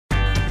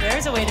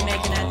there's a way to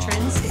make an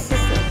entrance. This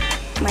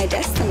is my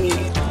destiny.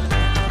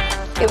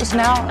 It was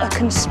now a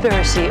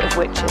conspiracy of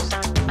witches.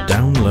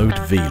 Download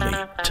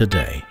Veely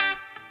today.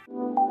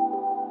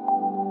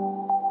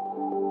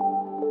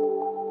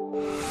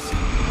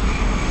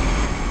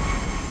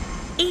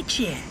 Each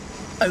year,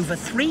 over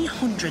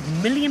 300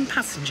 million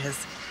passengers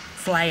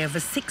fly over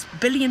 6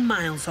 billion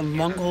miles on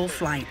long-haul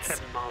flights.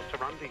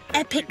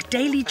 Epic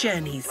daily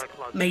journeys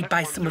made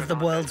by some of the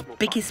world's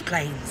biggest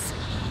planes.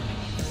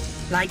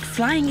 Like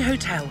flying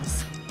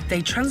hotels,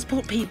 they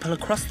transport people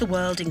across the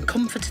world in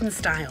comfort and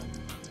style.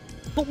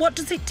 But what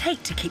does it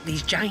take to keep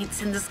these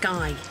giants in the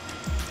sky?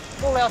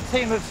 All our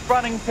team is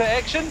running to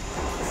action.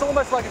 It's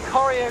almost like a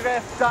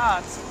choreographed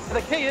dance.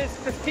 The key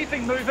is just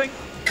keeping moving.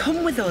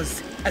 Come with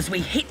us as we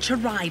hitch a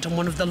ride on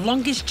one of the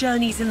longest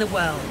journeys in the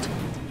world,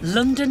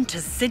 London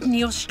to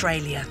Sydney,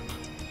 Australia.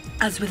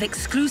 As with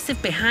exclusive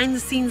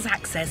behind-the-scenes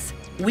access,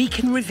 we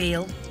can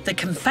reveal the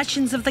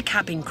confessions of the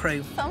cabin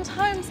crew.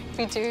 Sometimes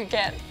we do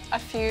get a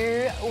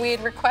few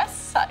weird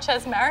requests, such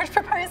as marriage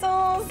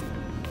proposals.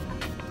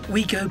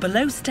 We go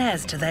below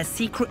stairs to their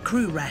secret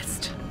crew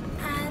rest.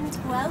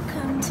 And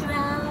welcome to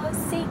our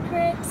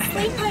secret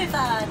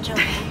sleepover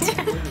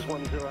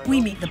joint.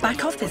 We meet the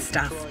back office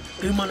staff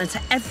who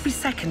monitor every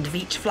second of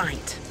each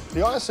flight.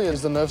 The ISC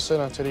is the nerve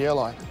center to the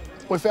airline.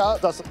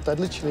 Without us, they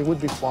literally would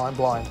be flying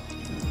blind.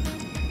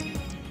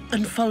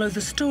 And follow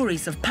the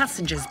stories of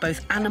passengers,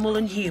 both animal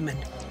and human,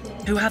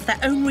 who have their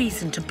own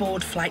reason to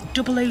board Flight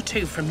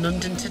 002 from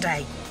London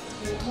today.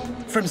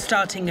 From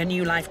starting a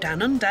new life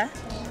down under...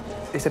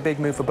 It's a big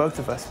move for both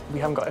of us. We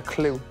haven't got a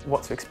clue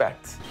what to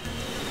expect.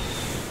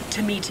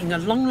 ...to meeting a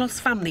long-lost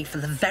family for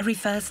the very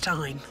first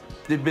time.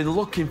 They've been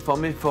looking for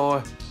me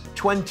for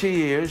 20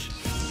 years.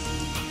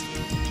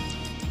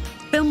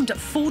 Filmed at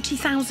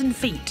 40,000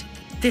 feet,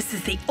 this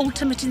is the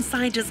ultimate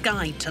insider's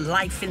guide to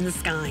life in the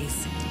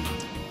skies.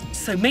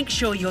 So make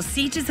sure your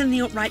seat is in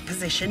the upright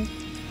position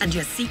and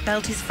your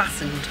seatbelt is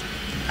fastened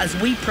as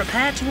we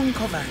prepare to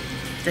uncover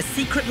the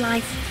secret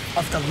life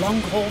of the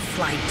long-haul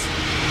flight.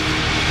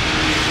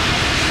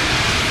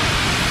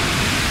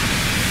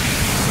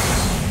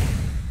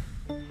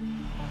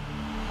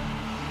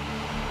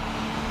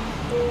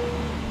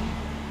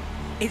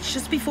 It's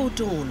just before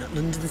dawn at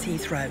London's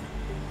Heathrow.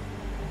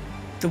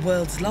 The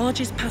world's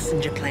largest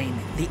passenger plane,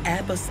 the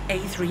Airbus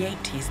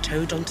A380, is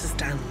towed onto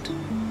stand.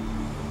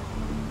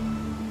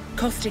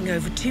 Costing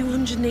over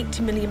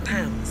 £280 million,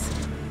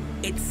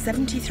 it's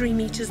 73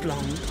 metres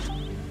long,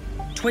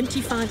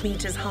 25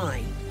 metres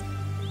high,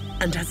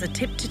 and has a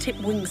tip-to-tip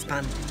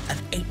wingspan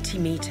of 80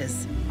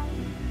 metres.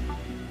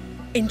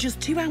 In just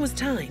 2 hours'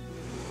 time,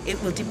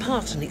 it will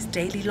depart on its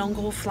daily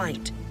long-haul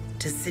flight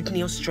to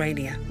Sydney,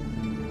 Australia.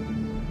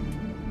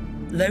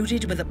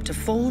 Loaded with up to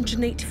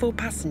 484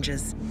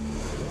 passengers,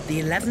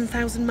 the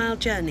 11,000-mile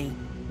journey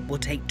will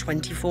take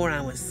 24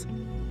 hours.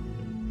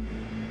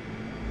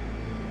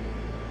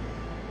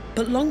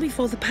 But long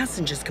before the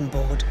passengers can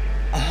board,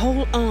 a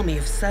whole army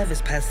of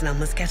service personnel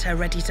must get her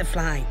ready to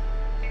fly.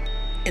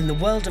 In the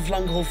world of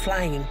long-haul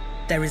flying,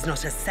 there is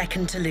not a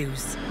second to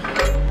lose.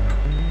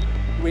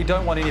 We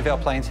don't want any of our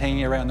planes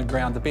hanging around the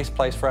ground. The best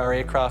place for our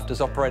aircraft is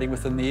operating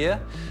within the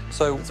air.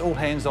 So it's all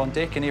hands on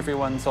deck and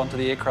everyone's onto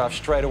the aircraft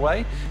straight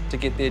away to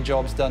get their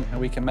jobs done, and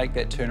we can make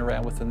that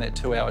turnaround within that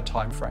 2-hour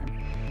time frame.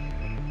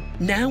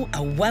 Now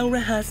a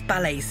well-rehearsed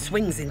ballet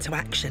swings into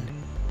action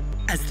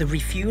as the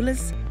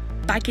refuelers,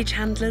 baggage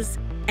handlers,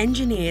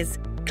 engineers,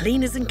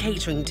 cleaners and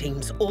catering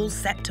teams all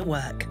set to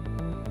work.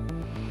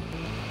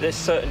 There's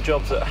certain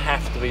jobs that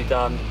have to be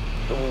done.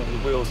 The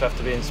wheels have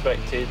to be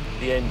inspected,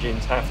 the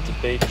engines have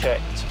to be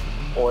checked,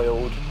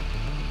 oiled.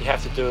 You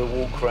have to do a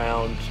walk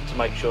around to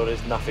make sure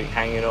there's nothing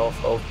hanging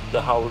off of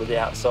the whole of the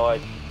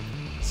outside.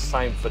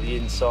 Same for the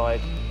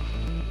inside.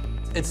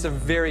 It's a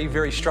very,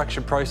 very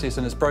structured process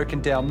and it's broken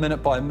down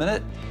minute by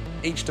minute.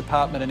 Each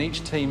department and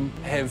each team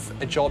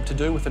have a job to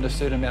do within a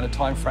certain amount of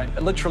time frame.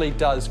 It literally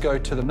does go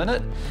to the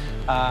minute.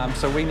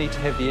 So we need to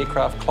have the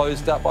aircraft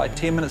closed up by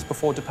 10 minutes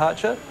before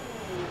departure.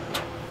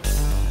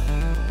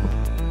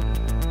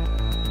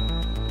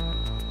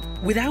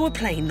 With our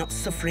plane not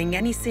suffering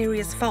any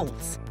serious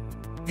faults,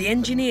 the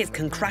engineers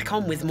can crack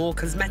on with more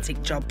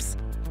cosmetic jobs,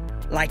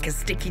 like a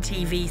sticky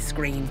TV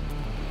screen.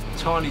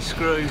 Tiny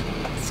screw,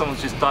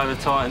 someone's just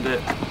over-tightened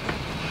it.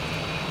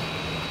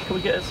 Can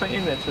we get something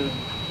in there to,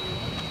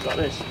 like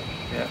this?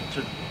 Yeah,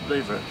 to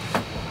lever it.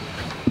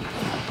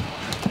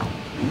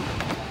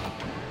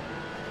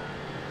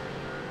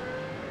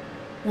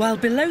 While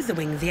below the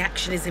wing, the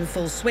action is in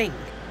full swing.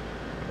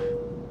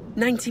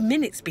 90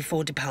 minutes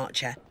before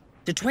departure,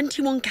 the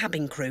 21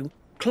 cabin crew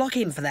clock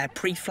in for their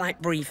pre-flight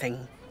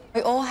briefing.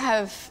 We all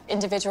have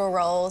individual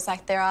roles,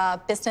 like there are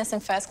business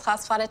and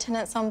first-class flight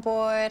attendants on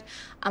board,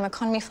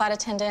 economy flight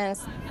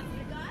attendants.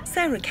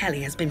 Sarah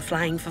Kelly has been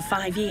flying for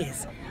 5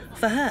 years.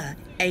 For her,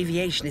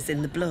 aviation is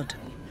in the blood.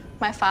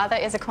 My father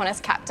is a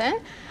Qantas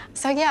captain,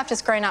 so yeah, I've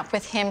just grown up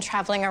with him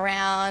travelling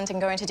around and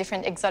going to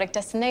different exotic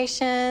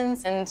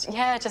destinations, and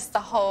yeah, just the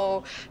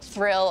whole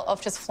thrill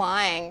of just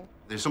flying.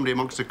 There's somebody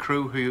amongst the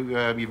crew who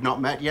you've not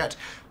met yet.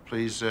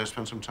 please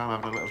spend some time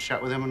having a little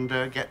chat with him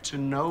and get to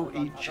know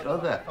each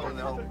other.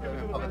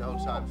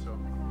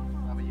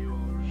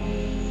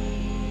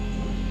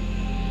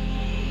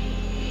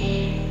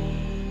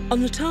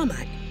 On the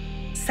tarmac,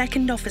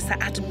 Second Officer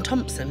Adam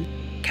Thompson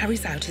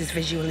carries out his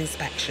visual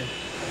inspection.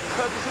 The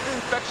purpose of the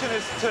inspection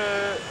is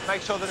to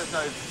make sure that there's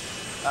no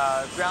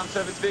ground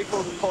service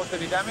vehicles that caused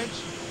any damage.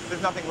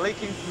 There's nothing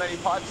leaking from any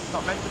pipes it's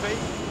not meant to be.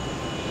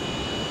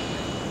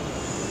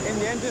 In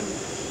the engine,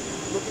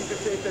 looking to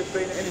see if there's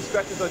been any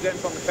scratches or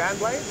dents on the fan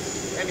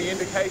blades, any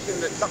indication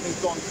that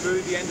something's gone through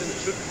the engine that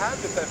shouldn't have,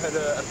 if they've had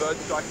a bird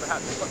strike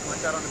perhaps or something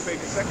like that on the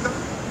previous sector.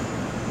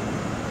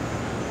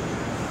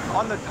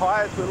 On the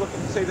tyres, we're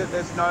looking to see that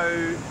there's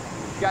no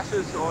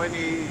gashes or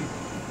any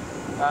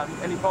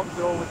problems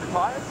at all with the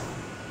tyres.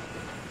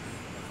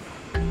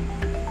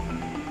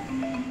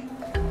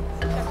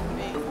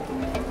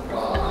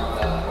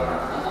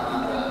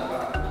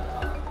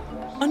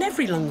 On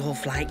every long-haul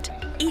flight,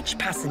 each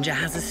passenger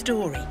has a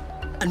story,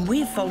 and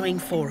we're following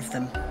 4 of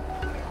them.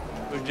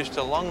 We're just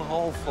a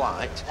long-haul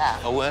flight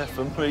away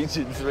from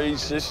meeting 3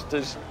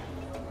 sisters.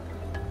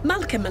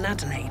 Malcolm and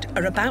Adelaide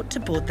are about to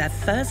board their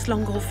first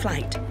long-haul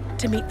flight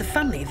to meet the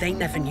family they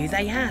never knew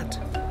they had.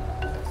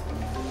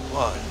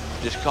 What?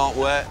 Just can't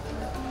wait.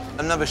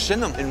 I've never seen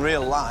them in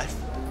real life.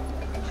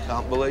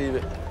 Can't believe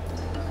it.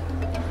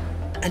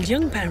 And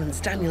young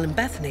parents Daniel and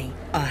Bethany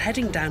are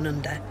heading down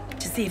under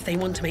to see if they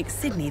want to make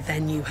Sydney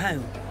their new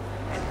home.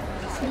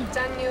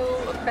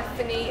 Daniel,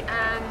 Bethany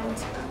and...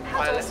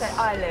 how do I say?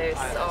 Iris.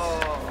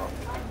 Oh.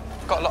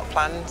 Got a lot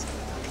planned.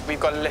 We've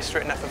got a list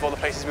written up of all the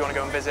places we want to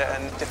go and visit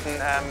and different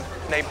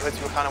neighbourhoods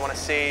we kind of want to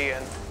see.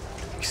 And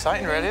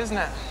exciting, really, isn't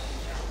it?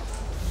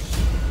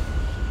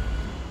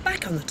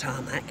 Back on the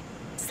tarmac,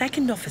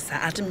 Second Officer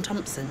Adam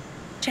Thompson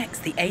checks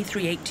the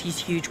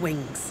A380's huge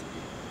wings,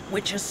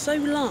 which are so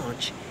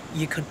large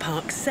you could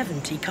park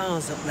 70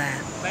 cars up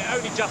there. They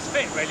only just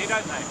fit, really,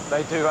 don't they?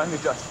 They do only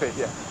just fit,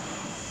 yeah.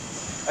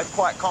 It's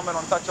quite common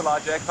on such a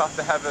large aircraft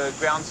to have a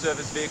ground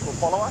service vehicle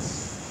follow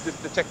us,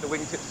 just to check the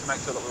wingtips to make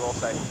sure that we're all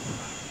safe.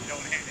 You don't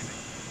want to hit anything?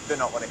 Do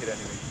not want to hit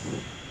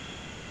anything.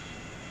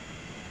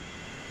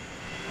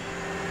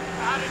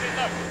 How did it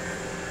look?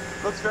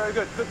 Looks very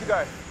good. Good to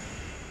go.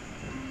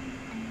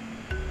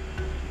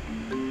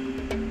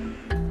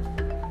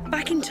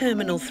 Back in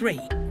Terminal 3,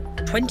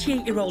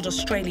 28-year-old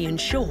Australian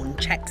Sean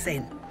checks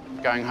in.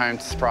 Going home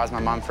to surprise my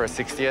mum for her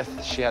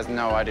 60th. She has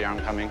no idea I'm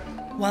coming.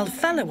 While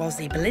fellow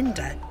Aussie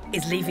Belinda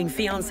is leaving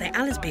fiancée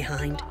Alice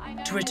behind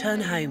to return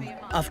home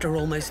after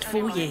almost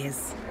 4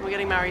 years. We're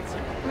getting married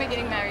soon. We're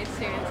getting married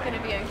soon. It's going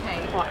to be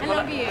okay. Right, I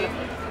love you.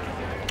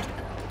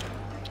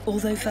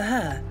 Although for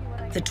her,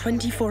 the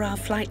 24-hour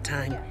flight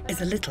time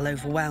is a little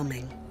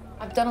overwhelming.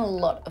 I've done a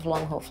lot of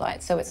long-haul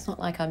flights, so it's not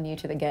like I'm new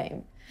to the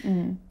game.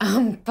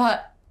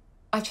 But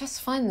I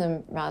just find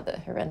them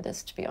rather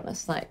horrendous, to be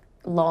honest. Like,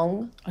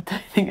 long. I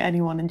don't think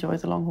anyone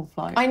enjoys a long-haul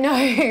flight. I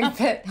know,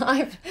 but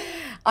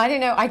I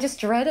don't know, I just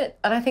dread it.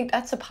 And I think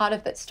that's a part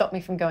of that stopped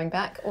me from going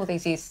back all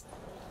these years.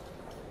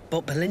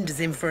 But Belinda's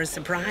in for a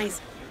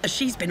surprise, as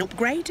she's been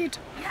upgraded.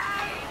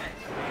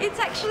 It's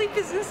actually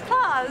business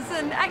class,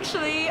 and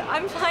actually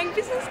I'm flying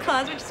business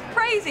class, which is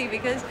crazy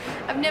because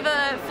I've never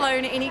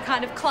flown any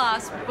kind of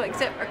class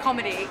except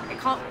economy.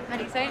 How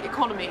do you say it?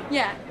 Economy.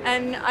 Yeah,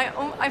 and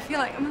I feel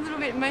like I'm a little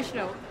bit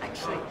emotional,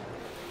 actually.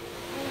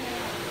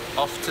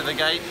 Off to the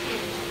gate.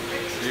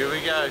 Here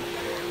we go.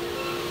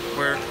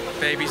 Where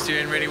baby's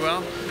doing really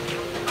well.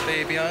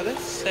 Baby Iris,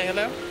 say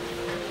hello.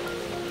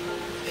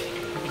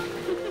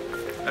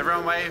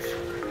 Everyone wave.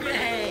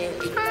 Yay!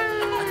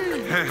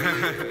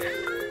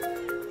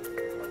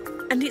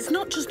 And it's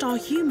not just our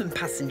human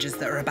passengers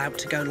that are about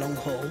to go long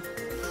haul.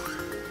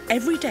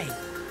 Every day,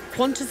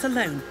 Qantas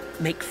alone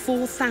make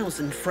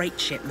 4,000 freight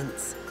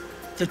shipments.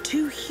 The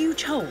 2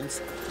 huge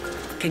holds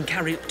can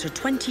carry up to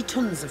 20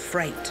 tons of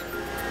freight.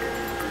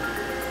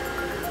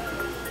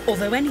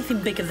 Although anything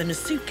bigger than a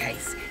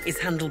suitcase is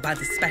handled by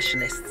the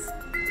specialists.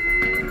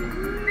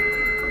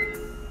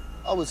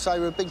 I would say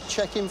we're a big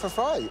check-in for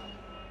freight.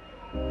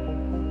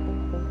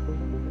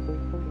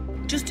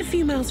 Just a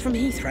few miles from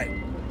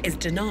Heathrow is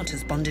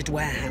Donata's bonded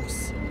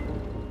warehouse.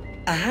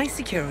 A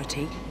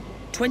high-security,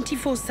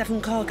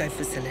 24/7 cargo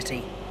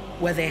facility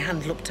where they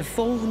handle up to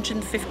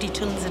 450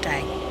 tonnes a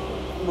day.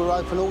 We're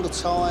open all the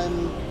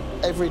time,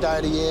 every day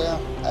of the year,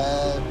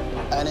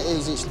 and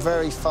it's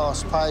very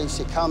fast-paced.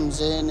 It comes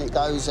in, it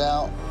goes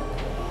out.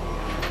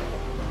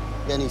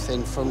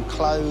 Anything from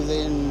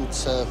clothing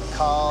to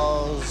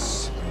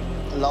cars,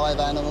 live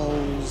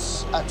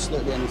animals,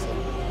 absolutely anything.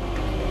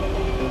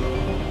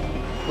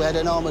 We had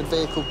an armoured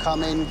vehicle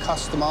come in,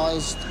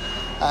 customised,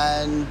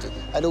 and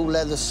had all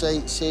leather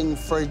seats in,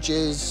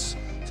 fridges,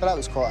 so that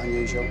was quite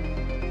unusual.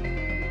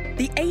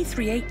 The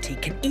A380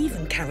 can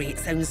even carry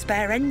its own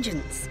spare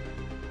engines,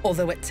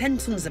 although at 10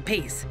 tonnes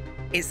apiece,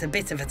 it's a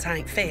bit of a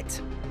tight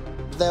fit.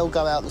 They'll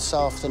go out this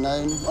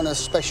afternoon on a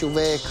special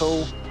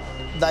vehicle.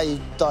 They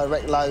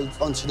direct load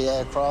onto the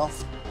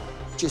aircraft,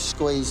 just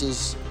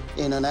squeezes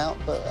in and out,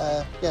 but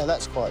yeah,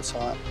 that's quite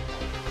tight.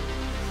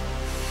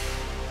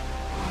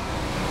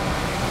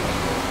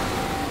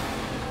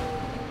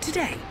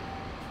 today,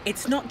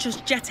 it's not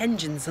just jet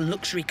engines and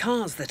luxury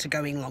cars that are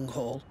going long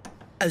haul,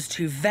 as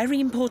two very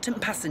important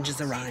passengers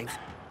arrive.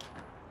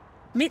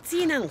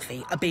 Mitzi and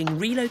Alfie are being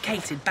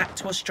relocated back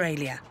to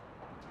Australia.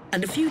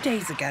 And a few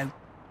days ago,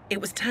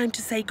 it was time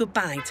to say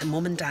goodbye to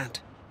Mum and Dad.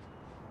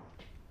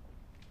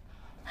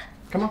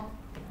 Come on.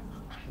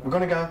 We're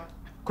going to go.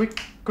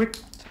 Quick, quick.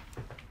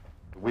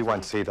 We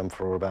won't see them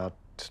for about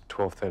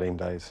 12, 13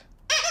 days,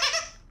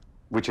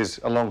 which is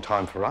a long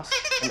time for us.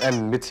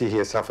 And Mitzi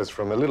here suffers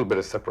from a little bit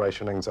of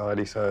separation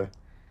anxiety, so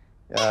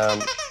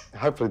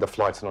hopefully the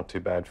flight's not too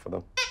bad for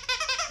them.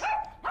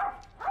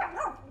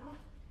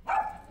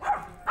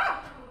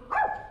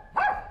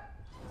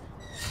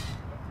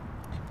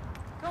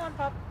 Go on,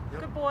 Pop.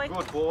 Good boy.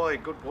 Good boy,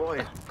 good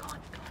boy.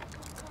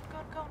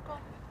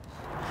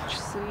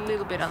 Just a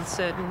little bit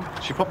uncertain.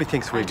 She probably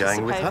thinks we're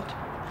going with her.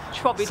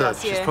 She probably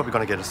does, yeah. She's probably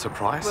going to get a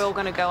surprise. We're all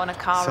going to go on a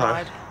car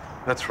ride.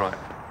 That's right.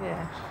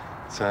 Yeah.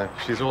 So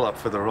she's all up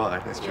for the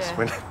ride. It's just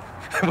when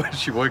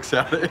she works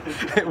out,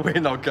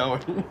 we're not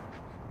going.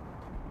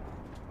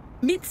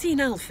 Mitzi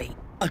and Alfie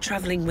are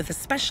travelling with a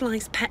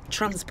specialised pet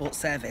transport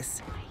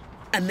service,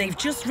 and they've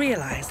just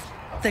realised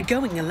they're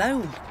going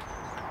alone.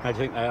 How do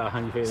you think they are? How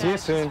do you feel? See you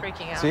soon.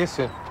 See you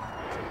soon.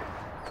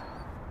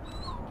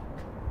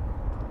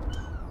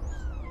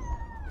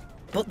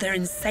 But they're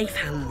in safe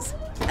hands,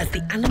 as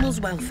the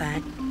animals'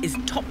 welfare is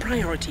top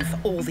priority for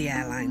all the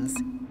airlines.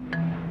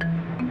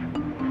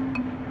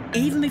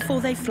 Even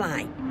before they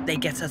fly, they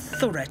get a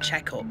thorough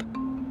checkup.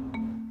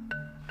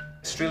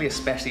 Australia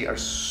especially are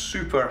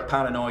super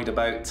paranoid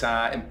about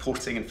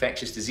importing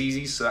infectious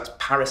diseases, so that's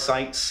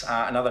parasites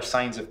and other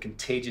signs of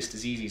contagious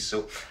diseases.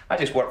 So I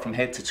just work from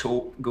head to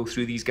toe, go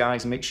through these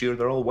guys and make sure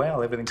they're all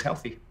well, everything's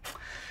healthy.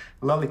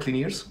 Lovely clean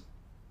ears.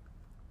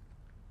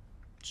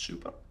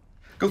 Super.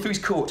 Go through his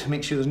coat,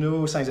 make sure there's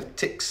no signs of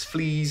ticks,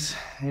 fleas,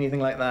 anything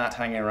like that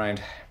hanging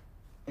around.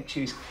 Make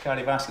sure his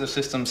cardiovascular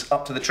system's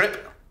up to the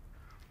trip.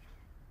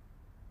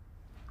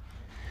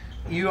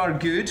 You are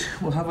good.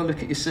 We'll have a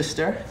look at your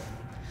sister.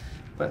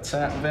 But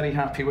I'm very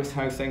happy with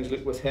how things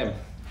look with him.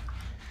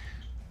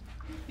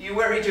 You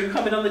worried you're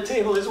coming on the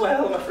table as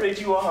well? I'm afraid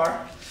you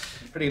are.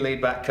 Pretty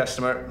laid-back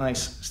customer.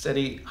 Nice,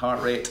 steady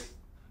heart rate.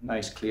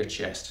 Nice, clear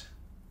chest.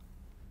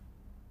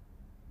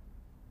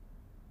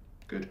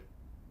 Good.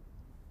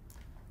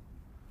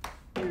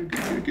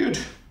 Good.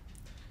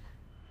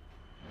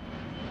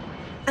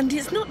 And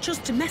it's not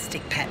just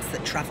domestic pets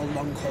that travel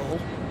long haul.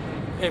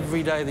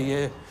 Every day of the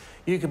year,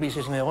 you could be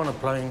sitting there on a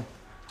plane,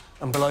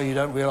 and below you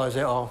don't realise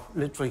there are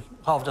literally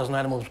half a dozen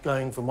animals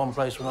going from one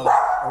place to another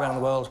around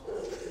the world.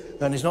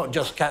 And it's not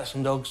just cats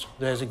and dogs,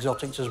 there's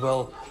exotics as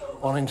well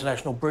on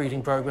international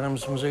breeding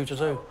programmes from zoo to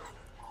zoo.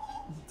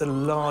 The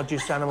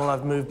largest animal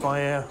I've moved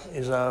by air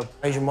is an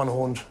Asian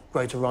one-horned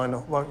greater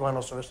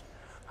rhinoceros.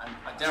 And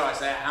dare I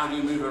say, how do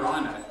you move a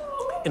rhino?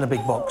 In a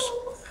big box.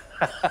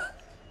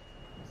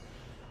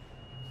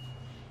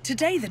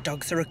 Today, the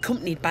dogs are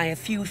accompanied by a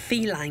few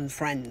feline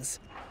friends,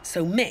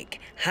 so Mick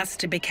has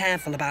to be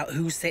careful about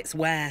who sits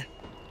where.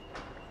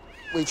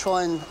 We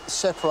try and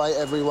separate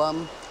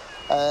everyone.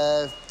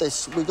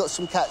 We've got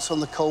some cats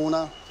on the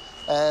corner.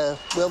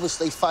 We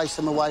obviously face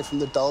them away from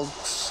the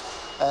dogs,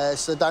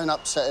 so they don't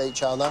upset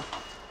each other.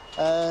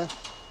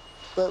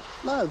 But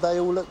no, they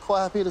all look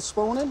quite happy this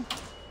morning.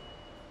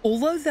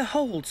 Although the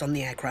holds on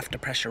the aircraft are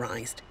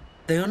pressurised,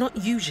 they are not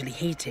usually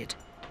heated.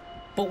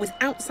 But with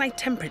outside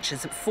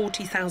temperatures at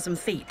 40,000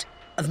 feet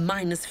of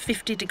minus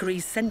 50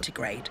 degrees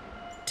centigrade,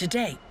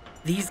 today,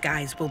 these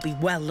guys will be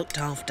well looked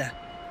after.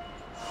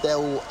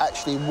 They'll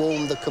actually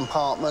warm the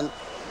compartment,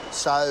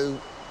 so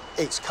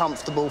it's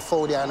comfortable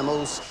for the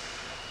animals.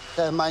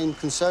 Their main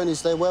concern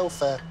is their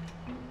welfare.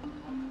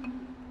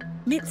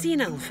 Mitzi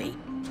and Alfie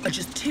are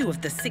just two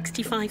of the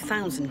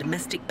 65,000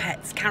 domestic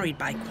pets carried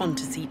by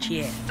Qantas each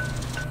year.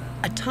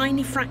 A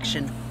tiny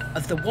fraction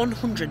of the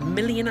 100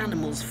 million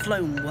animals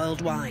flown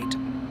worldwide.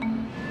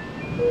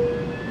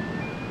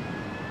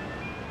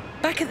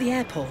 Back at the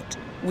airport,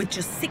 with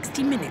just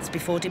 60 minutes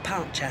before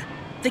departure,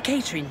 the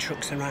catering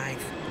trucks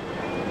arrive.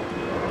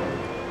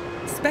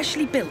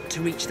 Specially built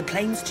to reach the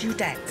plane's two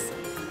decks,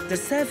 the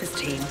service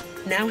team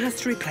now has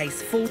to replace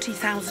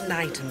 40,000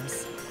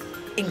 items,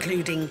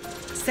 including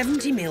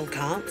 70 meal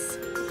carts,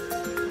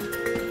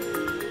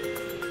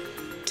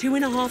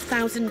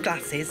 2,500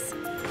 glasses,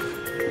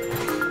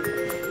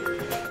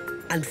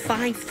 and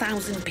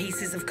 5,000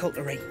 pieces of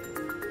cutlery.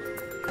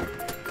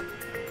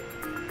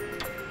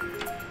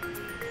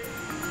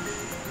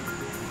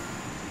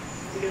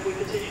 We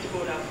continue to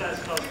board our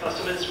first class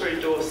customers through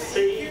door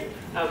C,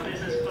 our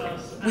business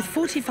class. With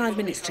 45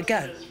 minutes to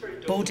go,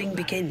 boarding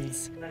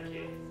begins.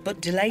 But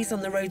delays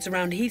on the roads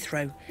around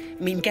Heathrow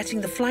mean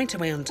getting the flight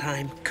away on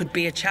time could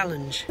be a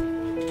challenge.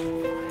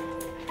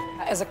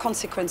 As a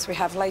consequence, we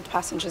have late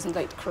passengers and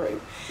late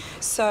crew.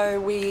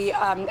 So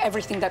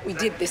everything that we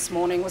did this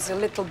morning was a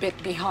little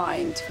bit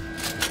behind.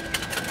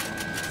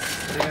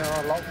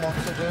 Yeah, a lot more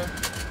to do.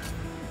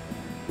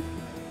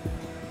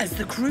 As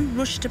the crew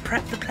rush to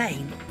prep the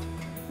plane,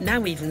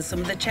 now even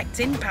some of the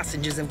checked-in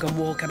passengers have gone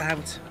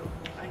walkabout.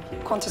 Thank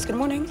Qantas, good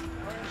morning.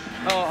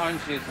 Oh,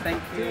 orange juice,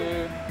 thank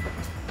you.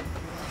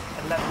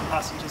 11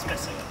 passengers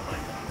missing at the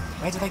moment.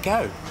 Where do they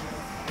go?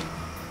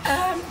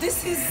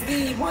 This is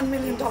the $1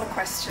 million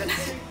question.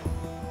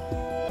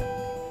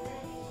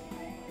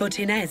 But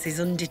Inez is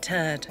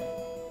undeterred.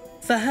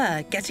 For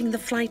her, getting the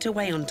flight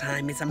away on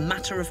time is a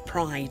matter of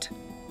pride.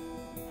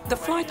 The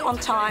flight on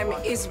time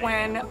is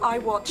when I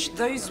watch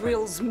those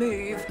wheels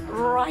move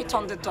right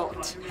on the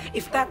dot.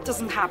 If that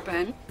doesn't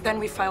happen, then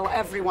we fail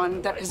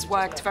everyone that has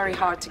worked very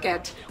hard to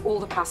get all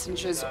the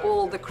passengers,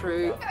 all the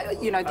crew,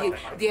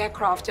 the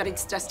aircraft at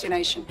its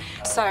destination.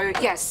 So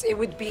yes, it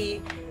would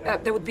be,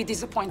 they would be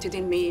disappointed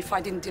in me if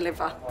I didn't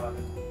deliver.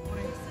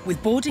 With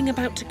boarding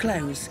about to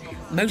close,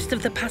 most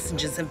of the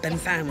passengers have been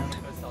found,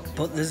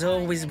 but there's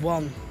always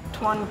one.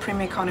 One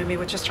Premium Economy,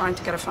 we're just trying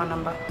to get a phone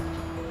number.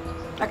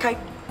 Okay.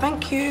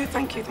 Thank you,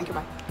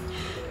 bye.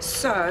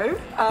 So,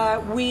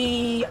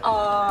 we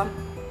are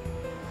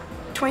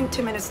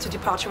 20 minutes to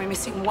departure, we're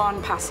missing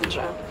one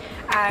passenger.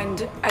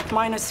 And at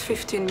minus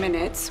 15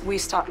 minutes, we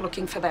start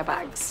looking for their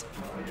bags.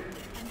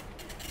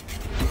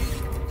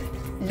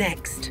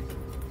 Next,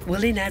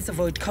 will Inez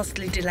avoid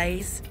costly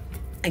delays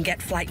and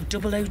get flight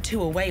 002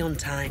 away on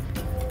time?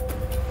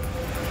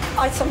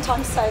 I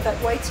sometimes say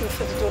that waiting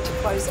for the door to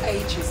close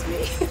ages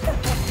me.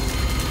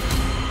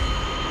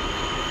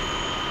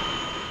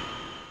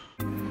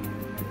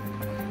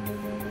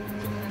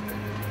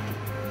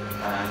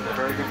 And a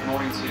very good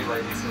morning to you,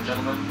 ladies and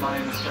gentlemen. My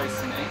name is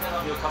Jason Ng, and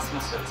I'm your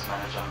customer service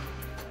manager.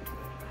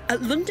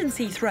 At London's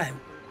Heathrow,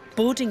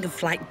 boarding of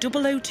flight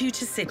 002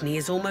 to Sydney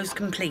is almost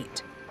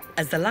complete,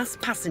 as the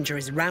last passenger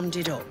is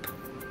rounded up.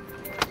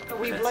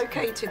 We've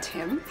located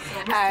him,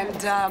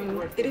 and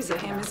it is a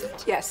him, is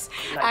it? Yes.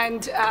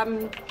 And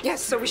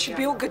yes, so we should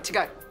be all good to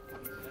go.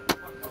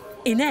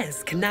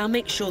 Inez can now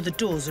make sure the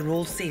doors are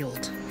all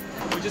sealed.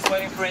 We're just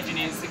waiting for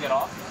engineers to get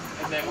off,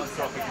 and then once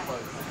they're off, we can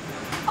close.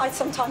 I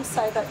sometimes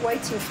say that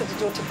waiting for the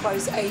door to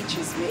close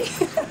ages me.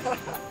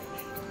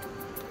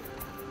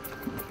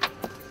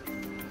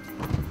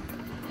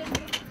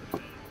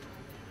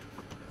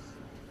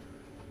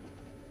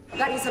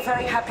 That is a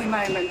very happy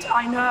moment.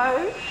 I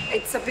know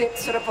it's a bit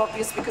sort of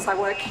obvious because I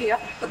work here,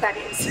 but that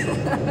is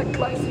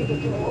closing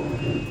the door.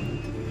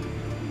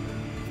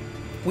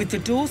 With the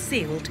door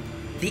sealed,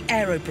 the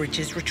aero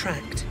bridges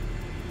retract,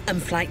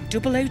 and flight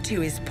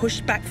 002 is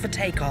pushed back for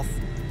takeoff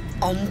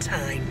on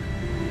time.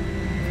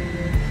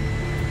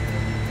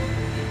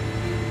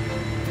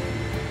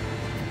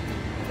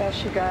 There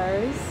she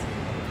goes.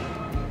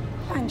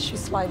 And she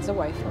slides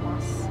away from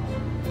us.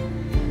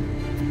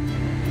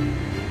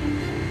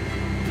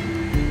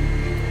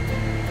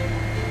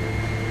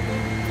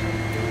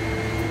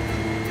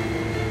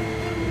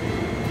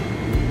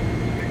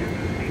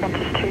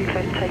 Qantas 2,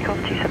 clear to take off,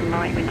 27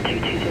 right, wind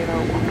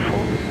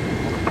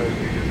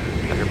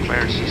 22014. And your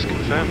clearance is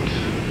confirmed.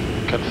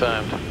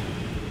 Confirmed.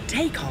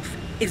 Takeoff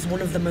is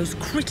one of the most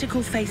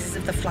critical phases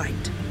of the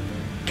flight.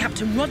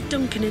 Captain Rod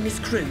Duncan and his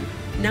crew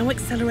now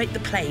accelerate the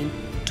plane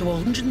to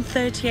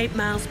 138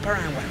 miles per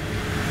hour.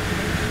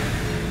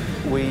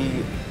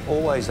 We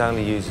always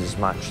only use as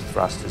much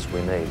thrust as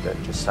we need.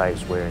 That just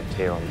saves wear and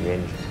tear on the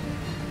engine.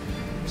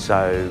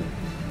 So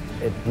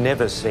it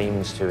never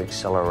seems to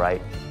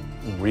accelerate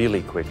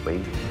really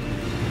quickly.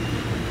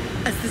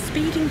 As the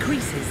speed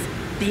increases,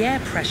 the air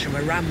pressure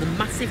around the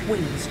massive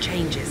wings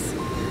changes.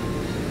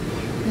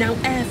 Now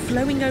air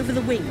flowing over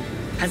the wing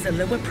has a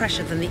lower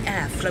pressure than the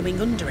air flowing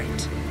under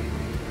it.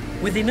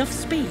 With enough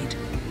speed,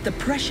 the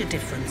pressure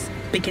difference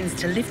begins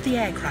to lift the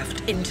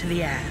aircraft into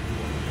the air.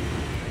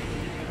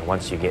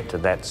 Once you get to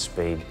that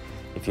speed,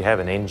 if you have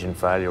an engine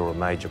failure or a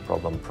major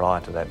problem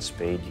prior to that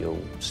speed,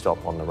 you'll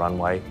stop on the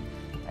runway.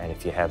 And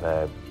if you have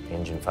an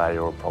engine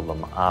failure or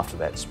problem after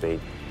that speed,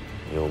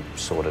 you'll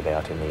sort it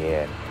out in the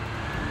air.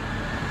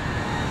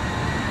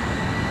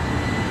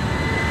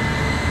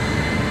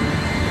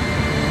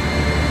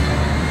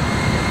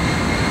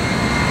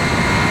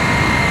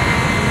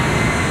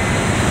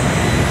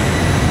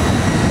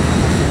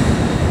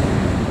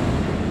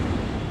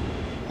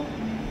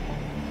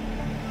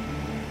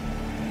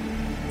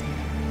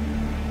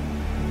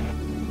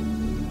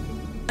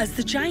 As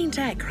the giant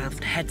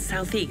aircraft heads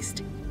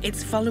southeast,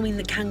 it's following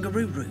the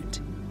Kangaroo route,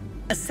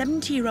 a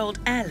 70-year-old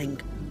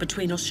airlink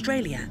between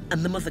Australia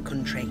and the mother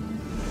country.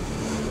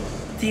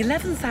 The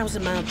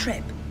 11,000-mile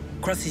trip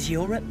crosses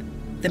Europe,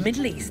 the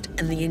Middle East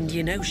and the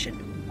Indian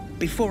Ocean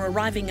before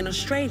arriving in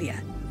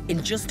Australia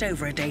in just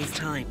over a day's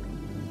time.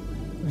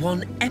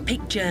 One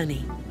epic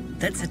journey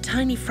that's a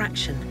tiny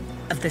fraction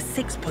of the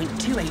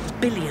 6.28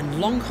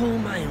 billion long-haul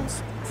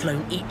miles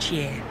flown each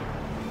year.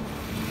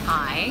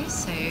 Hi,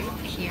 so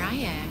here I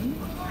am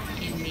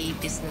in the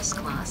business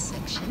class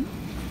section.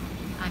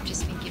 I've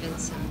just been given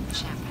some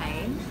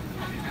champagne.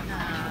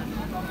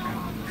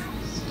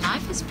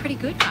 Life is pretty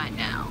good right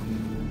now.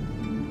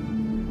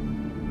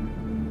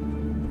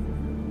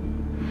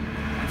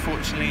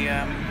 Unfortunately,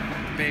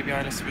 baby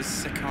Iris was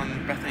sick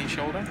on Bethany's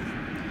shoulder,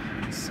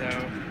 so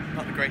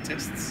not the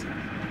greatest,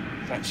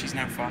 but she's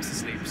now fast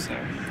asleep, so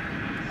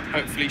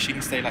hopefully she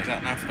can stay like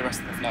that now for the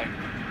rest of the flight.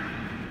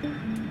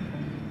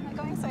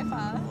 Going so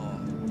far.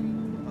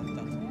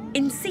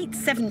 In seat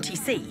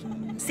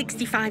 70C,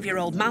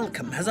 65-year-old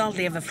Malcolm has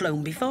hardly ever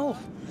flown before.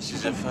 This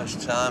is the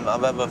first time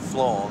I've ever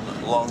flown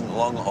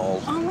long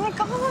haul. Oh my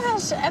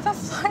gosh, ever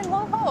flown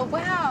long haul?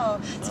 Wow.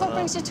 So what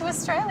brings you to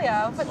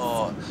Australia?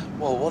 Oh,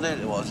 well, what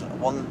it was,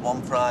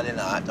 one Friday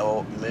night,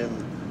 me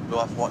and my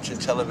wife watching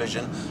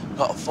television,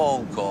 got a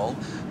phone call,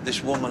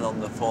 this woman on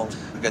the phone,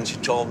 and she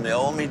told me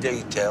all my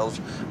details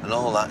and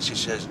all that. She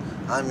says,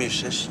 I'm your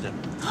sister.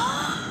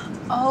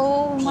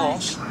 Oh my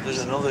Plus, there's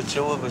another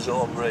 2 of us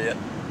over here.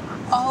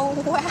 Oh,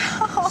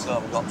 wow. So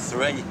I've got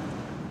 3.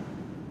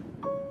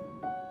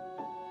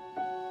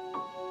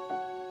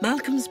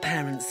 Malcolm's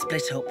parents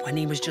split up when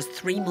he was just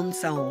 3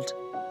 months old.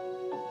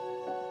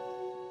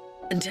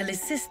 Until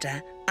his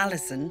sister,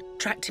 Alison,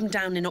 tracked him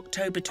down in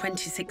October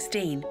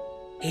 2016,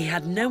 he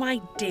had no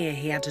idea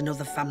he had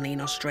another family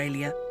in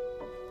Australia.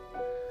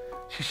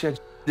 She said,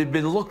 they've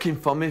been looking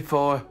for me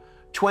for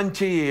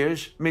 20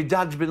 years. My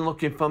dad's been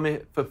looking for me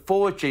for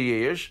 40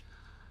 years.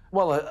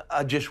 Well,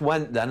 I just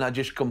went then. I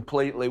just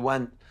completely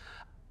went.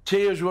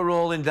 Tears were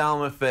rolling down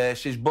my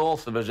faces,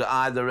 both of us at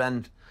either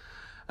end.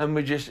 And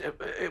we just,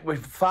 it was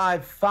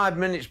five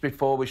minutes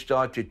before we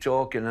started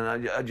talking,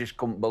 and I just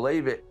couldn't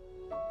believe it.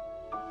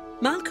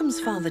 Malcolm's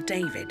father,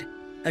 David,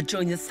 had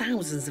joined the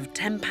thousands of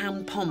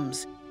 £10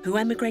 Poms who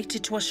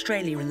emigrated to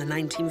Australia in the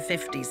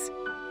 1950s.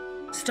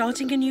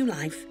 Starting a new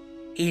life,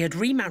 he had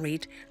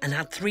remarried and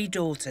had 3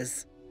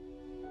 daughters.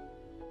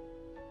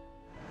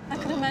 I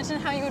could imagine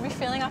how you would be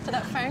feeling after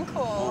that phone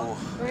call.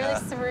 Really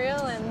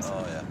surreal and...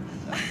 Oh, yeah.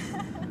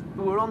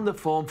 We were on the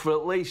phone for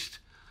at least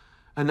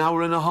an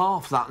hour and a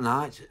half that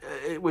night.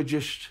 It was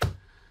just...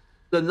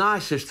 The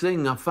nicest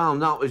thing I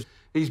found out was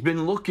he's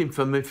been looking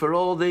for me for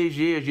all these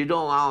years. You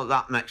don't know how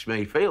that makes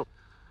me feel.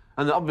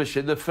 And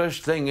obviously the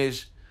first thing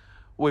is,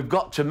 we've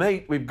got to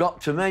meet, we've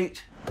got to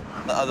meet.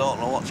 I don't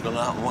know what's going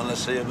to happen when I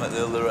see him at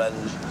the other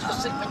end.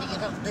 Just think when you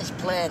get off this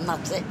plane,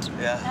 that's it.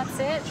 Yeah. That's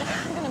it.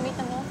 I'm going to meet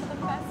them all for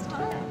the first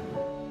time.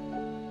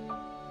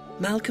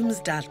 Malcolm's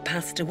dad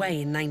passed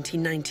away in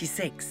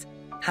 1996,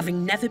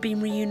 having never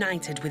been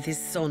reunited with his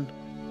son.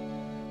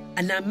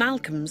 And now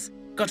Malcolm's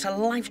got a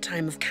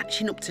lifetime of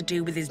catching up to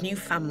do with his new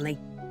family.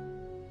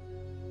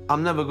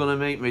 I'm never going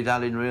to meet my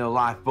dad in real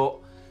life, but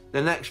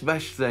the next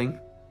best thing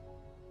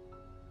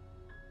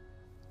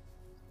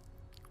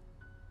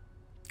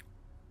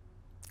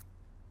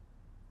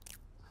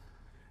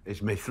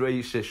is my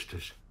 3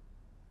 sisters.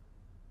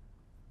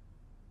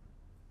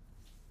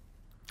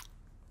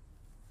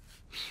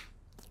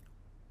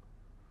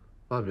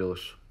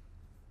 Fabulous.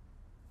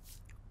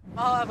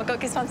 Oh, I've got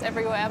goosebumps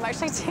everywhere. I'm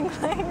actually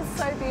tingling. It's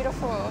so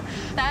beautiful.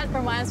 That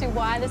reminds me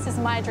why this is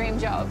my dream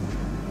job.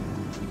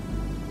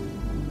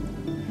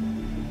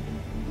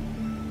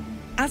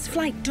 As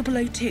Flight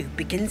 002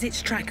 begins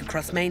its track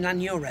across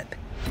mainland Europe,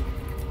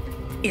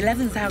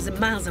 11,000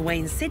 miles away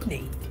in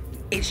Sydney,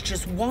 it's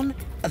just one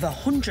of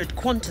 100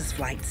 Qantas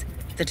flights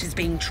that is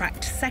being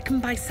tracked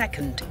second by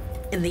second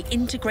in the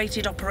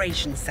Integrated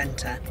Operations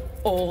Centre,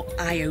 or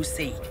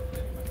IOC.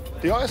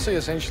 The IOC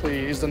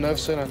essentially is the nerve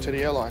centre to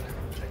the airline.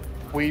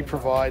 We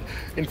provide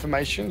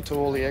information to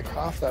all the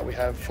aircraft that we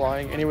have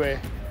flying anywhere,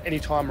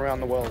 anytime around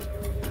the world.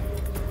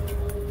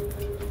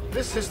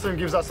 This system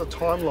gives us a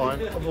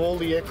timeline of all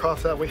the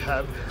aircraft that we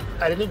have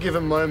at any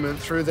given moment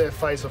through their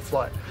phase of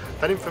flight.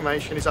 That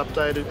information is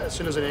updated as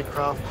soon as an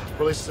aircraft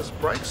releases its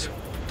brakes,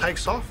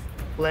 takes off,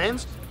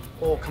 lands,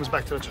 or comes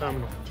back to the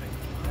terminal.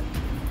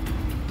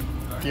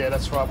 Yeah,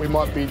 that's right. We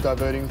might be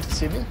diverting to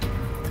Sydney,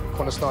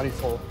 Qantas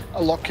 94.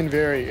 A lot can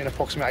vary in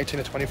approximately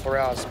 18 to 24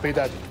 hours, be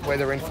that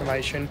weather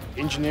information,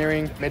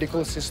 engineering,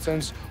 medical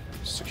assistance,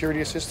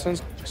 security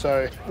assistance.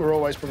 So we're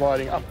always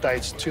providing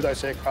updates to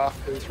those aircraft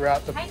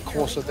throughout the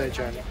course of their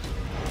journey.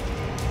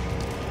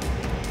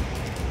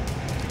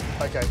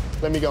 OK,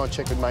 let me go and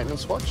check with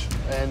Maintenance Watch,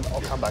 and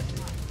I'll come back to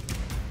you.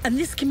 And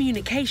this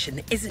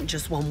communication isn't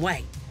just one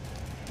way,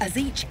 as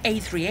each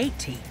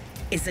A380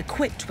 is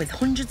equipped with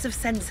hundreds of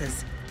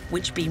sensors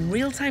which beam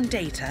real-time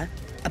data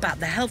about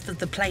the health of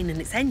the plane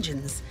and its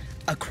engines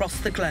across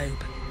the globe.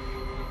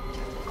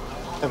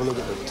 Have a look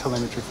at the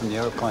telemetry from the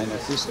aeroplane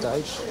at this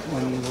stage,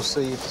 and we'll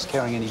see if it's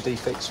carrying any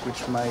defects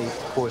which may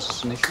cause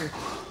us an issue.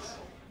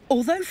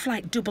 Although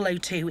Flight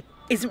 002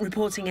 isn't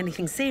reporting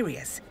anything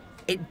serious,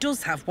 it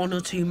does have 1 or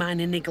 2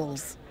 minor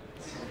niggles.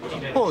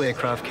 All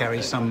aircraft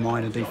carry some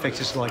minor defects.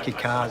 It's like your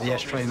car, the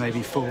ashtray may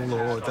be full,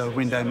 or the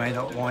window may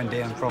not wind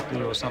down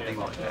properly, or something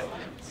like that.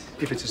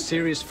 If it's a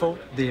serious fault,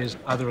 there's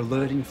other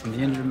alerting from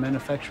the engine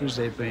manufacturers.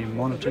 They're being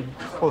monitored.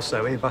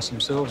 Also, Airbus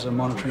themselves are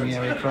monitoring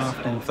our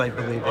aircraft, and if they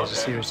believe there's a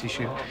serious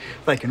issue,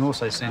 they can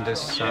also send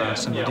us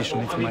some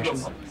additional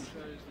information.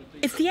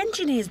 If the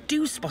engineers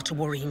do spot a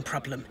worrying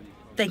problem,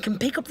 they can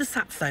pick up the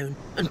sat phone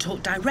and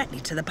talk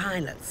directly to the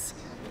pilots.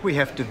 We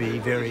have to be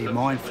very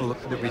mindful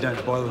that we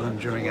don't bother them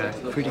during a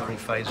critical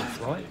phase of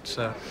flight.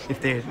 So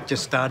if they're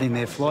just starting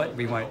their flight,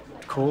 we won't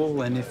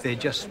call, and if they're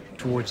just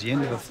towards the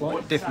end of the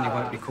flight, definitely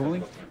won't be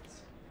calling.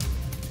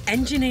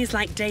 Engineers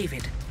like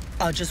David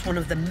are just one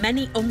of the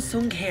many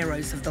unsung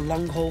heroes of the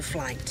long-haul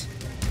flight.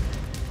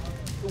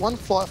 One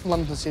flight from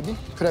London to Sydney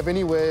could have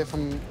anywhere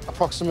from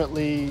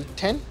approximately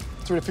 10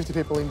 through to 50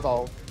 people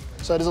involved.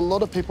 So there's a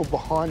lot of people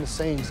behind the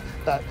scenes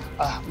that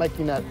are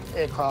making that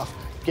aircraft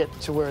get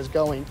to where it's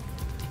going.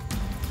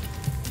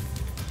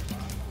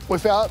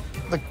 Without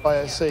the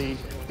IOC,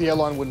 the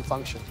airline wouldn't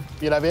function.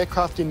 You'd have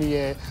aircraft in the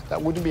air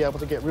that wouldn't be able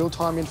to get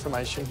real-time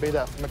information, be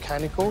that for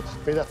mechanical,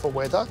 be that for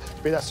weather,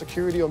 be that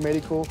security or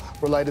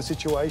medical-related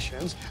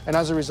situations, and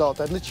as a result,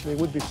 they literally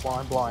would be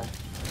flying blind.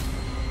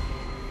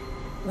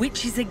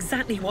 Which is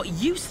exactly what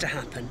used to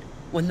happen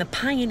when the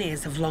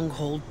pioneers of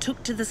long-haul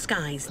took to the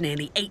skies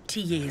nearly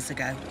 80 years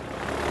ago.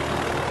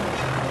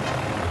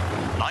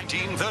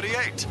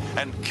 1938,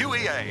 and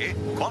QEA,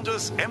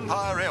 Qantas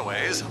Empire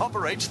Airways,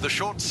 operates the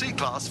short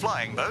C-class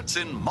flying boats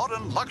in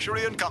modern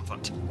luxury and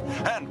comfort.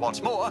 And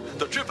what's more,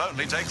 the trip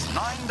only takes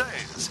 9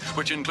 days,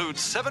 which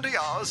includes 70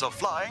 hours of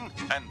flying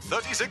and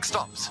 36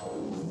 stops.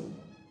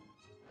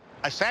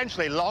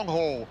 Essentially, long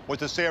haul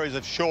was a series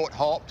of short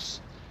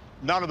hops,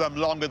 none of them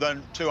longer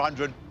than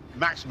 200,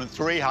 maximum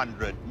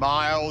 300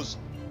 miles.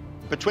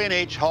 Between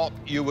each hop,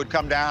 you would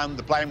come down,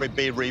 the plane would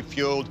be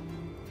refueled.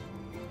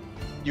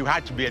 You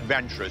had to be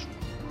adventurous.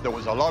 There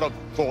was a lot of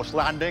forced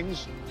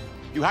landings.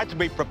 You had to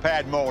be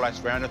prepared more or less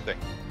for anything.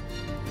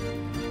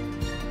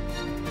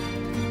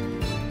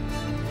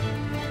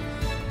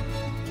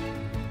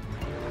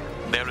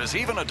 There is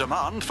even a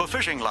demand for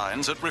fishing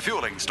lines at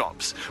refueling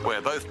stops,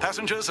 where both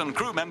passengers and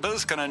crew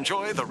members can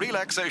enjoy the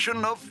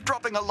relaxation of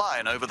dropping a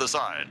line over the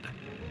side.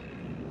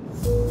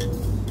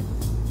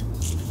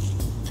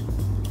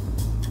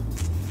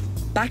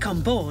 Back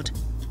on board,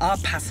 our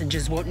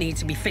passengers won't need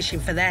to be fishing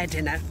for their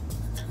dinner.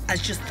 As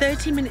just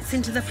 30 minutes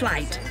into the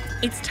flight,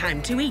 it's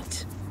time to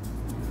eat.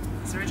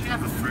 Sarah, do you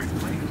have a fruit,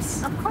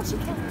 please? Of course you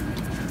can.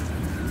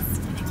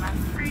 Just getting my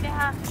fruit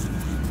out.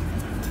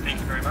 Thank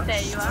you very much.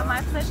 There you are,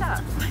 my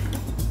pleasure.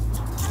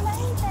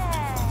 Hello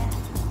there.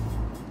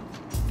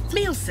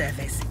 Meal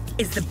service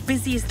is the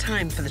busiest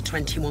time for the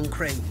 21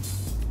 crew,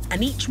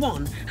 and each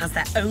one has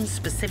their own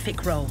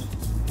specific role.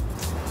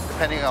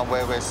 Depending on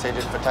where we're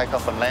seated for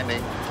takeoff and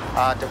landing,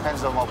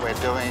 depends on what we're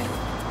doing,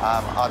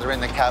 either in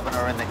the cabin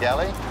or in the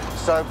galley.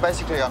 So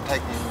basically I'm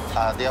taking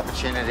the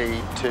opportunity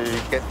to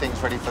get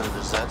things ready for the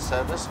dessert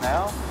service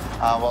now,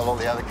 while all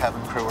the other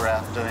cabin crew are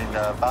out doing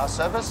the bar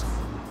service.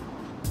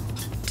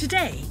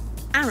 Today,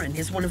 Aaron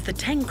is one of the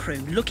 10 crew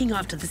looking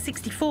after the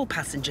 64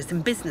 passengers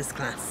in business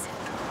class.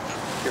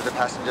 Give the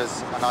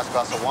passengers a nice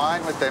glass of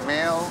wine with their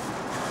meal,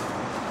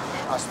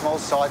 a small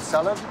side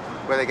salad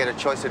where they get a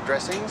choice of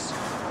dressings,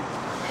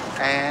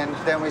 and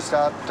then we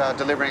start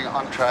delivering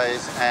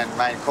entrees and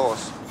main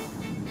course.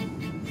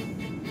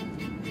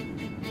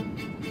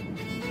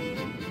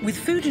 With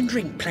food and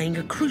drink playing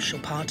a crucial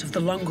part of the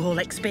long-haul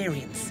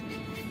experience.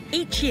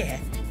 Each year,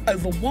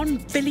 over 1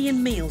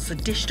 billion meals are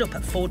dished up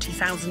at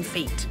 40,000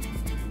 feet.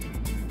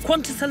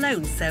 Qantas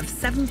alone serves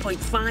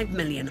 7.5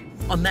 million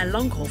on their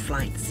long-haul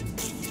flights.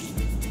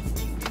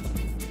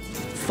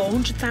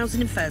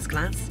 400,000 in first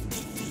class,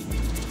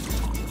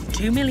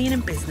 2 million in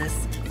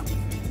business,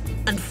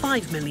 and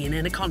 5 million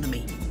in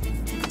economy.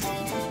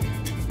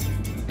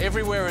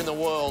 Everywhere in the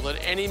world, at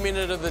any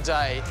minute of the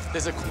day,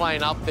 there's a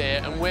plane up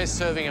there and we're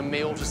serving a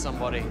meal to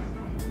somebody.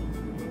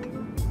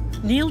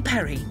 Neil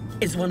Perry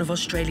is one of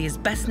Australia's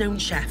best-known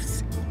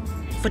chefs.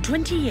 For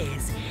 20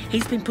 years,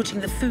 he's been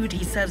putting the food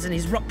he serves in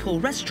his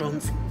Rockpool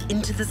restaurants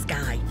into the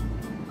sky.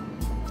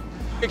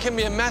 It can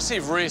be a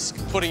massive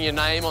risk putting your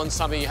name on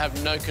something you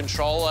have no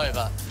control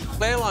over.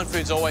 Airline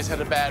food's always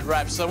had a bad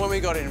rap, so when we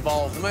got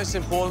involved, the most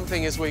important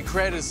thing is we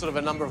created sort of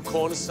a number of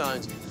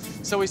cornerstones.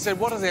 So we said,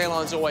 what have the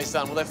airlines always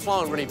done? Well, they've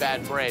flown really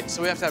bad bread,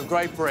 so we have to have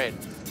great bread.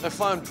 They've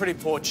flown pretty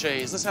poor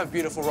cheese. Let's have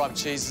beautiful ripe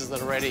cheeses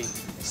that are ready.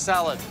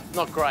 Salad,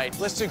 not great.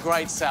 Let's do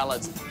great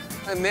salads.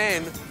 And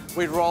then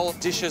we'd roll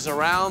dishes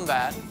around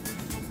that.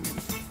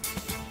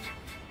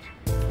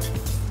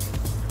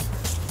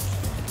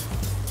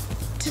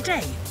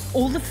 Today,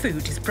 all the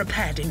food is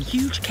prepared in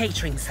huge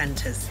catering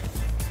centres.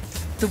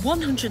 The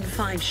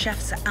 105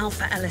 chefs at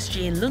Alpha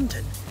LSG in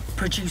London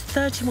produce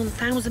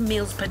 31,000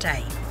 meals per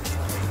day.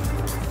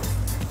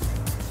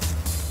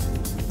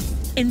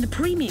 In the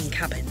premium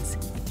cabins,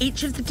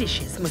 each of the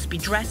dishes must be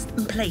dressed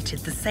and plated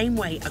the same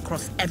way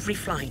across every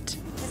flight.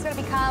 Just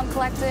gotta be calm,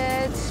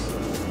 collected,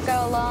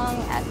 go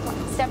along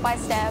step by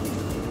step.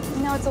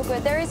 No, it's all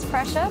good. There is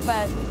pressure,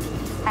 but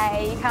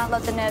hey, you can't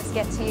let the nerves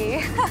get to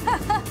you.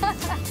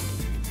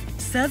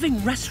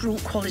 Serving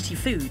restaurant-quality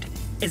food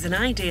is an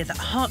idea that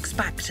harks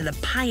back to the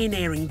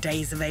pioneering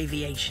days of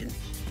aviation.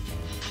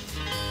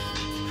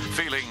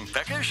 Feeling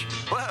peckish?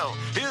 Well,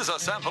 here's a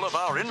sample of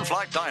our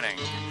in-flight dining.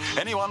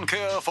 Anyone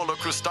care for le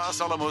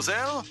crustacé à la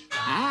moselle?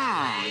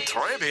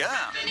 Très bien.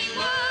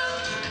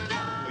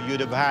 You'd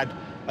have had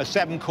a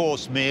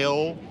 7-course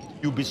meal.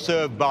 You'd be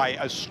served by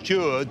a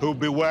steward who'd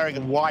be wearing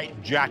a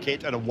white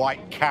jacket and a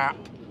white cap,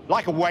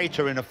 like a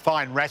waiter in a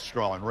fine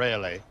restaurant,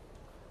 really.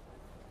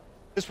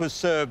 This was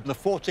served the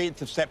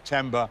 14th of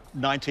September,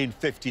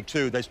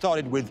 1952. They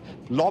started with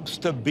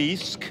lobster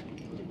bisque,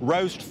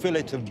 roast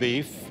fillet of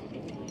beef,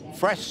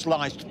 fresh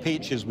sliced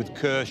peaches with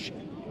kirsch,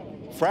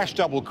 fresh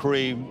double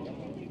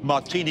cream,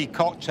 martini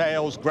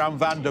cocktails, Grand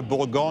Vin de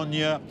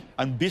Bourgogne,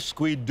 and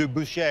biscuit de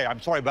boucher.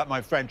 I'm sorry about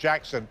my French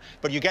accent,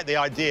 but you get the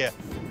idea.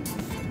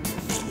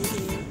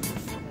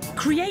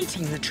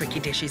 Creating the tricky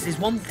dishes is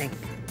one thing,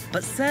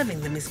 but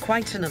serving them is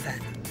quite another,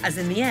 as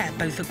in the air,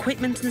 both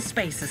equipment and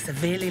space are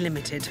severely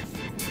limited.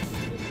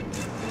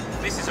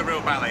 This is a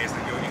real ballet, isn't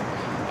it?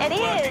 It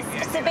is.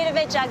 It's a bit of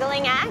a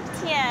juggling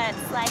act. Yeah,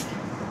 it's like,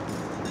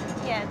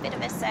 yeah, a bit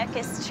of a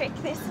circus trick,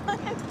 this one.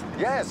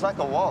 Yeah, it's like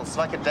a waltz,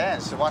 like a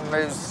dance. One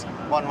moves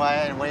one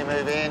way and we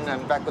move in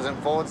and backwards and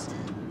forwards.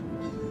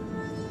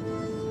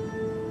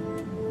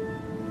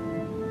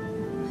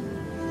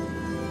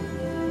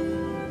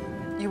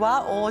 You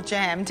are all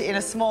jammed in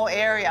a small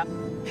area.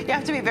 You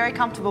have to be very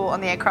comfortable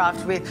on the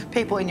aircraft with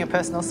people in your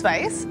personal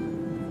space.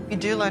 You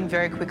do learn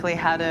very quickly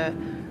how to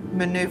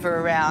manoeuvre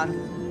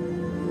around.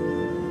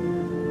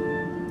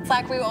 It's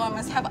like we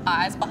almost have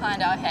eyes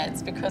behind our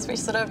heads because we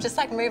sort of just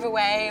like move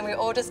away and we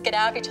all just get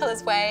out of each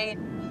other's way.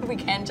 We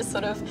can just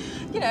sort of,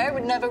 you know, we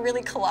never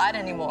really collide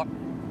anymore.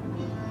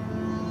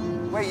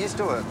 We're used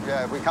to it.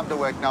 Yeah, we come to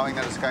work knowing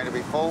that it's going to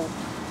be full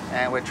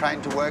and we're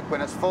trained to work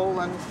when it's full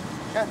and,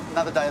 yeah,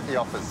 another day at the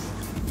office.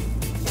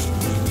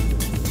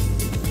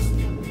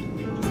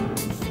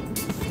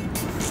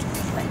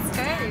 Let's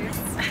go.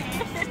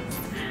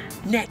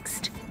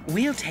 Next,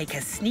 we'll take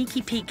a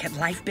sneaky peek at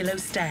life below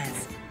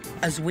stairs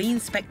as we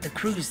inspect the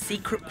crew's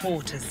secret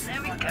quarters.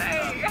 There we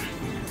go.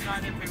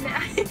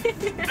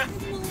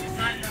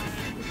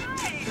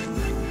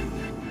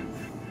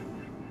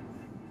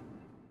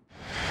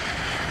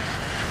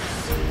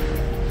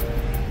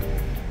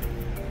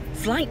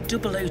 Flight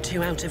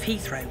 002 out of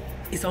Heathrow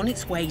is on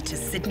its way to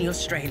Sydney,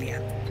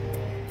 Australia.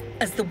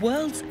 As the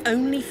world's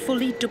only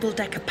fully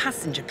double-decker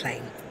passenger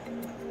plane,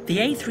 the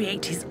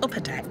A380's upper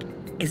deck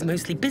is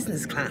mostly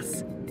business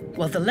class,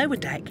 while the lower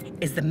deck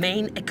is the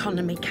main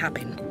economy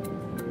cabin.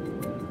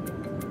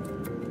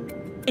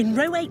 In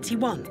row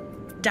 81,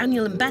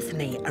 Daniel and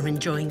Bethany are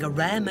enjoying a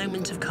rare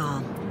moment of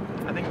calm.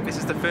 I think this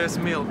is the first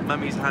meal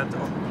Mummy's had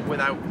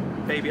without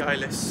baby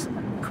Eilish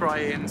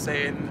crying,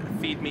 saying,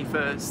 "Feed me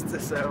first."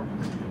 So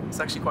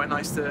it's actually quite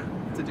nice to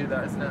do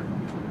that, isn't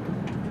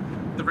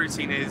it? The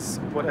routine is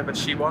whatever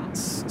she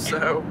wants,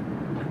 so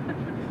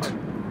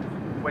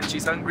when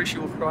she's hungry, she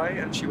will cry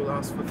and she will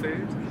ask for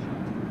food.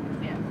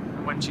 Yeah.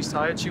 And when she's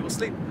tired, she will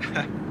sleep.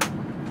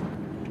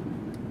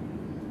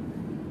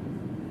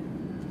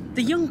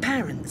 The young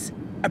parents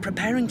are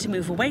preparing to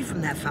move away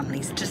from their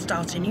families to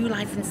start a new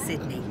life in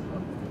Sydney.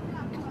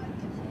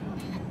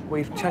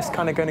 We're just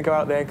kind of going to go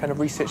out there and kind of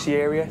research the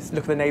area,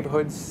 look at the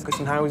neighbourhoods, look at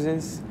some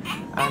houses,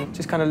 and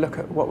just kind of look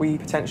at what we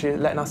potentially are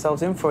letting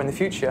ourselves in for in the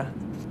future.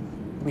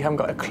 We haven't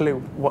got a clue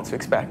what to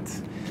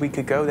expect. We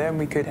could go there and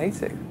we could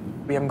hate it.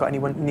 We haven't got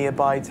anyone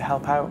nearby to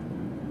help out.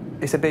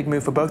 It's a big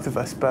move for both of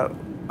us, but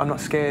I'm not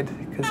scared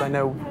because I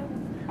know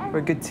we're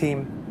a good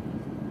team.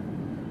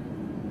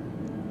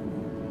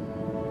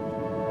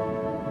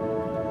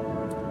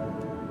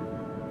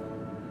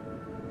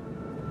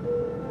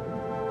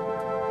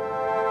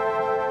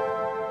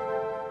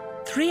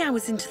 Three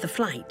hours into the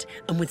flight,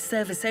 and with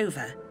service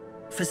over,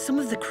 for some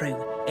of the crew,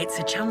 it's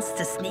a chance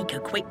to sneak a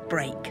quick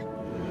break.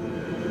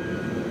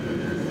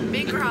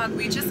 Big hug.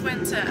 We just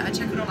went to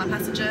check on all our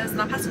passengers, and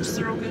our passengers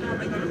are all good,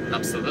 aren't they?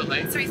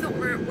 Absolutely. So we thought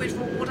we'd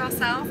reward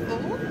ourselves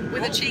all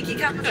with a cheeky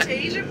cup of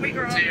tea, didn't we,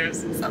 girl?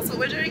 Cheers. So that's what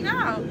we're doing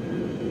now.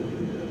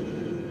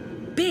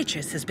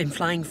 Beatrice has been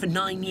flying for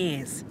 9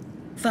 years.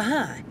 For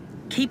her,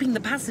 keeping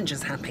the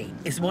passengers happy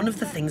is one of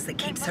the things that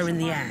keeps her in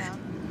the air.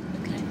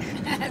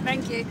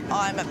 Thank you.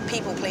 I'm a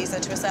people pleaser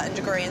to a certain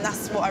degree, and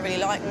that's what I really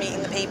like,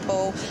 meeting the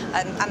people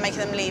and making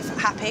them leave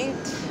happy.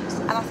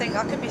 And I think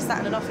I could be sat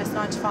in an office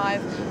 9 to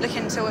 5,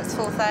 looking until it's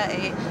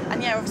 4:30,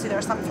 and yeah, obviously there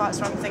are some flights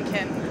where I'm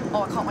thinking,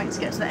 oh, I can't wait to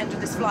get to the end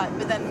of this flight,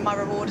 but then my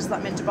reward is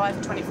like I'm in Dubai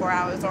for 24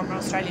 hours or I'm in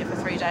Australia for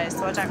 3 days,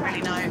 so I don't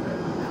really know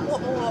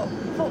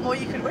what more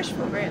you could wish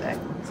for, really.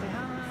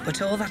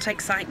 But all that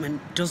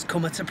excitement does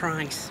come at a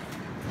price.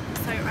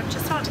 So I'm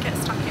just starting to get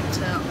stuck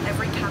into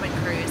every cabin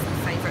crew's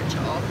favourite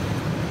job,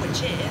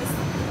 which is,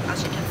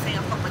 as you can see,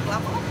 I've got my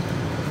glove on,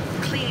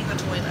 cleaning the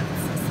toilets.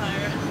 So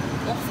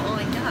off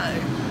I go.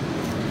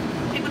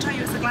 People tell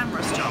you it's a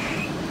glamorous job.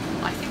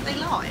 I think they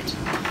lied.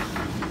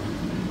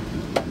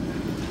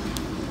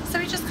 So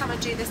we just come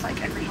and do this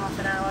like every half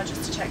an hour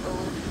just to check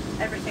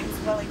everything's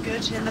well and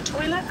good in the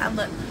toilet, and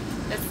look,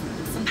 there's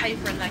some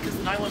paper in there because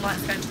no one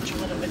likes going to the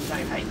toilet with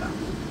no paper.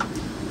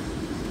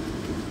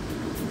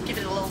 Give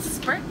it a little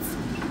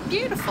spritz.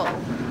 Beautiful.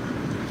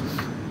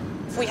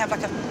 We have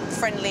like a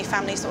friendly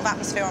family sort of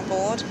atmosphere on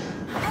board.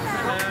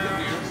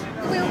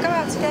 Hello. We all go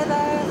out together.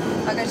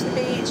 I go to the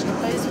beach.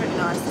 It's really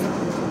nice.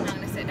 I'm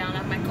going to sit down and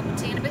have my cup of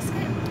tea and a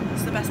biscuit.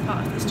 It's the best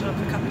part of this job,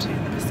 the cup of tea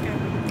and the biscuit.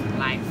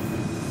 Life.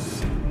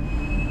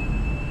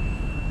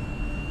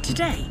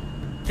 Today,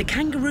 the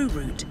Kangaroo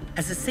route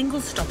has a single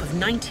stop of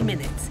 90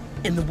 minutes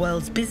in the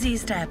world's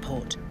busiest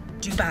airport,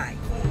 Dubai.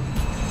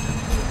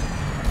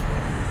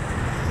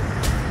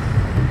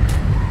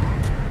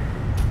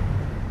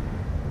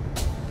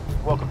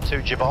 Welcome to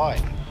Dubai.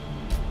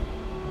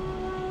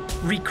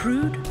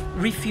 Recrewed,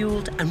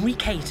 refueled and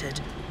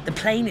recatered, the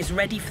plane is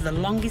ready for the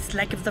longest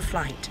leg of the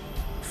flight,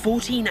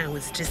 14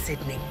 hours to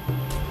Sydney.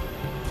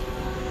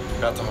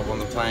 About to hop on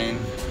the plane,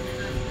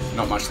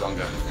 not much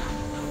longer.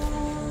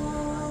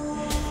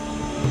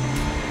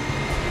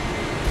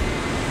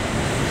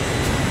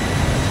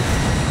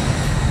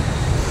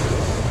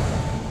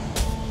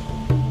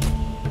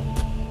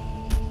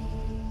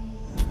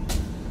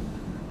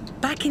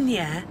 Back in the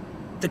air,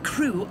 the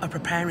crew are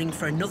preparing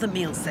for another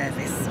meal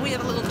service. We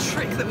have a little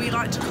trick that we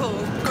like to call...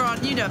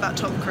 Grant, you know about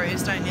Tom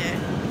Cruise, don't you?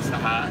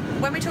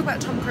 When we talk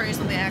about Tom Cruise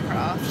on the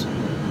aircraft,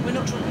 we're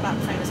not talking about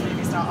the famous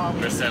movie star, are we?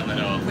 We're certainly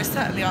not. We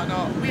certainly are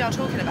not. We are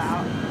talking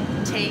about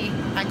tea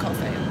and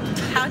coffee.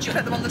 How do you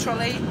put them on the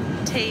trolley?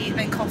 Tea,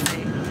 then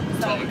coffee.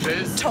 So, Tom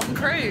Cruise. Tom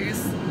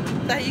Cruise.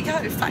 There you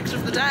go, fact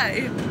of the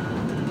day.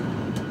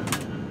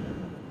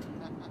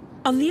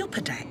 On the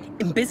upper deck,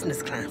 in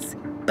business class,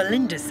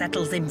 Belinda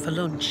settles in for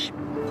lunch.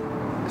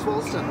 Miss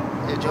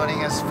Walston, you're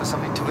joining us for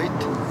something to eat?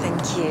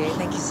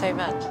 Thank you so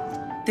much.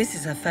 This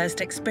is her first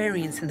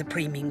experience in the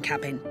premium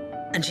cabin,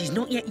 and she's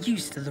not yet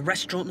used to the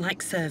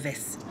restaurant-like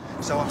service.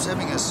 So I'm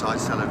serving a side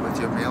salad with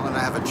your meal, and I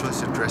have a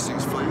choice of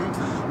dressings for you.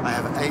 I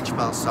have aged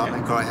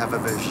balsamic, or I have a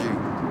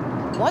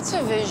verjus. What's a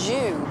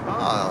verjus?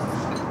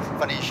 Oh,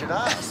 funny you should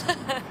ask.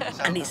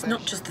 And it's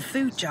not just the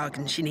food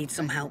jargon she needs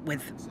some help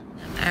with.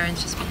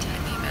 Aaron's just been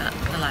telling me about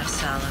the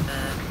lifestyle of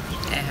a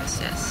air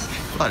hostess.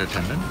 Flight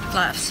attendant.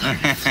 Flight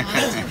attendant.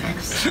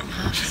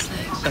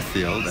 That's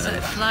the old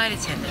So flight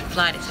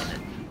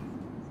attendant.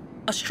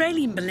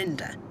 Australian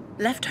Belinda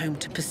left home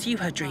to pursue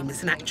her dream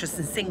as an actress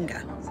and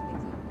singer.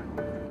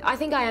 I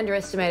think I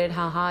underestimated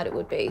how hard it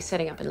would be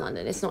setting up in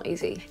London. It's not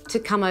easy to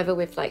come over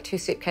with like 2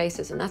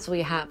 suitcases and that's all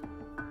you have.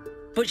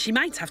 But she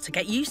might have to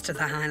get used to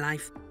the high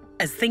life,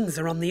 as things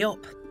are on the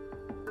up.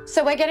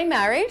 So we're getting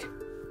married,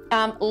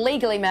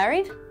 legally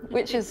married,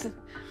 which is a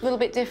little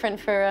bit different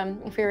for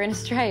if we were in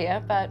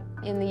Australia, but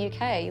in the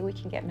UK we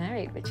can get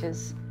married, which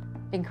is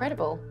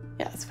incredible.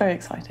 Yeah, it's very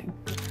exciting.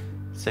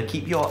 So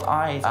keep your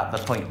eyes at the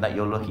point that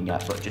you're looking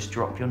at, but just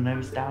drop your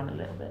nose down a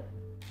little bit.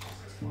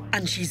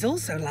 And she's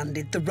also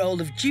landed the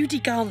role of Judy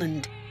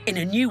Garland in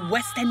a new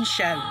West End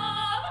show.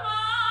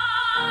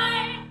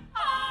 I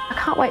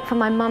can't wait for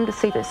my mum to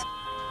see this.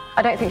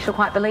 I don't think she'll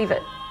quite believe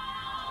it,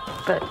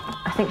 but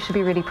I think she'll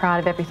be really proud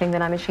of everything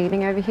that I'm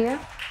achieving over here.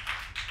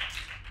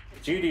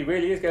 Judy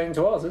really is going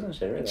to Oz, isn't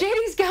she? Really?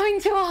 Judy's going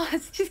to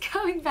Oz. She's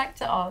going back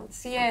to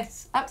Oz.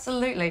 Yes,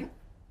 absolutely.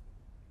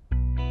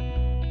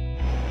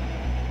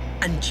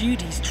 And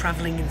Judy's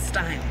travelling in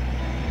style.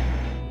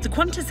 The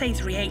Qantas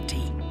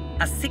A380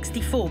 has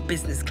 64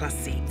 business class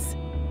seats.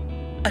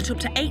 At up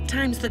to 8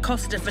 times the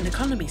cost of an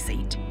economy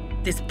seat,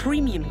 this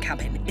premium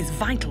cabin is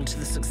vital to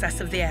the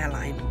success of the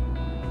airline.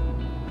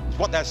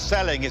 What they're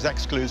selling is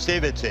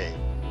exclusivity.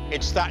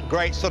 It's that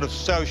great sort of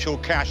social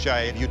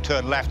cachet if you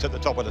turn left at the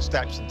top of the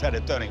steps instead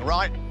of turning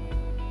right.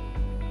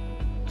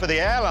 For the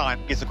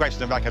airline, it's a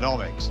question of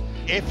economics.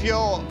 If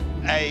you're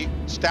a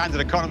standard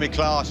economy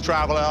class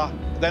traveller,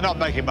 they're not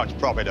making much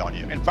profit on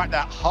you. In fact, they're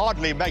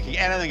hardly making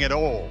anything at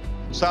all.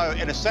 So,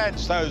 in a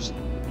sense, those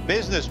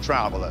business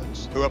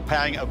travellers who are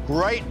paying a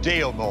great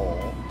deal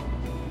more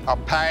are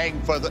paying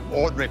for the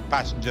ordinary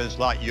passengers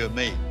like you and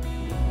me.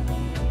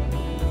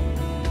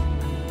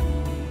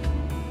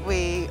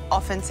 We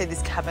often see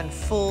this cabin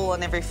full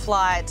on every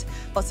flight,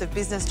 lots of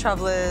business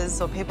travellers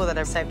or people that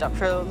have saved up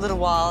for a little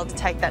while to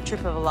take that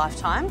trip of a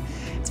lifetime.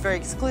 It's very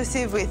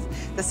exclusive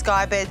with the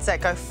sky beds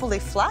that go fully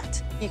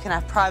flat. You can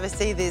have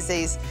privacy, there's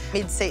these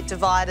mid-seat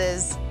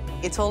dividers.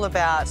 It's all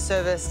about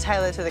service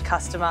tailored to the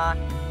customer.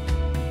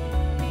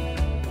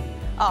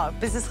 Oh,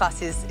 business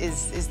class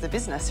is the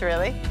business,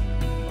 really.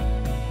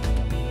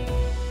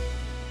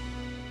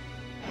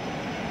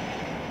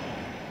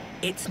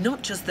 It's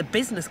not just the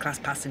business class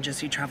passengers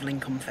who travel in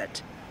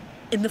comfort.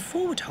 In the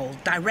forward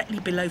hold, directly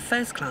below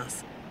first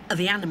class, are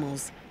the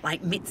animals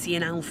like Mitzi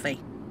and Alfie.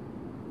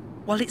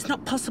 While it's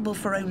not possible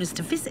for owners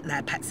to visit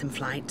their pets in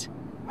flight,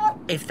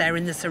 if they're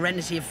in the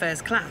serenity of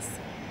first class,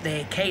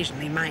 they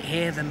occasionally might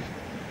hear them.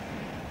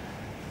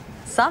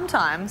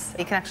 Sometimes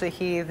you can actually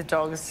hear the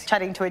dogs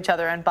chatting to each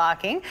other and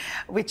barking,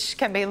 which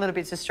can be a little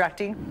bit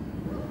distracting.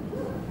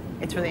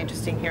 It's really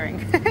interesting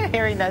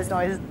hearing those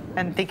noises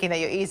and thinking that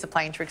your ears are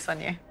playing tricks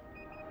on you.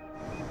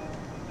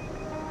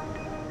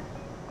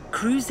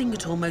 Cruising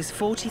at almost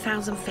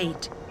 40,000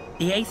 feet,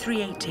 the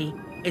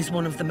A380 is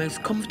one of the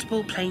most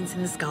comfortable planes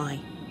in the sky.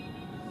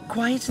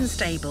 Quiet and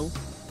stable,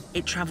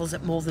 it travels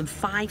at more than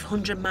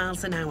 500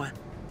 miles an hour,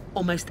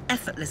 almost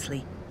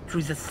effortlessly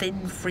through the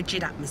thin,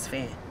 frigid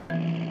atmosphere.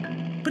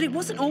 But it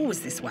wasn't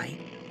always this way.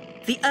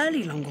 The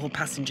early long-haul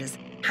passengers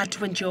had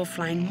to endure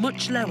flying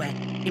much lower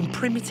in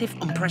primitive,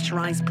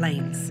 unpressurised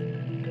planes.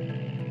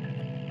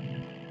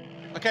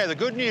 OK, the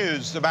good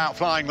news about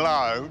flying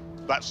low,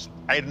 that's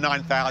 8,000 or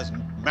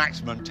 9,000,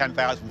 maximum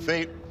 10,000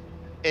 feet,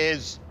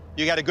 is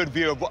you get a good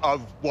view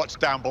of what's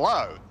down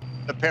below.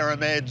 The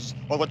pyramids,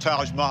 or the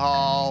Taj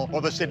Mahal,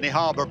 or the Sydney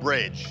Harbour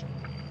Bridge.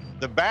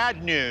 The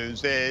bad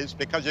news is,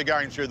 because you're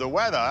going through the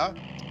weather,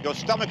 your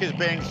stomach is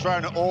being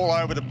thrown all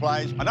over the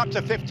place, and up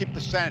to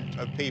 50%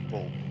 of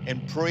people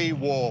in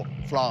pre-war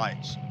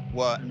flights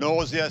were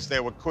nauseous, they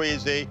were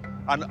queasy,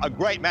 and a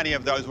great many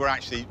of those were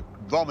actually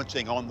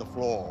vomiting on the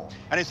floor.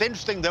 And it's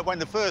interesting that when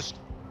the first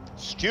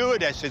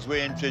stewardesses were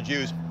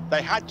introduced,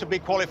 they had to be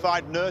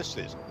qualified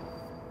nurses.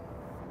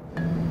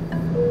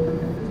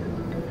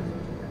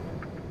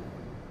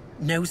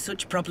 No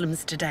such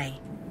problems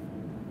today.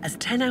 As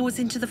 10 hours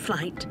into the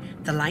flight,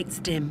 the lights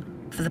dim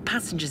for the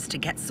passengers to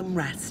get some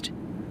rest.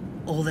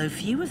 Although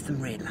few of them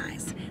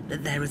realise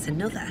that there is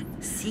another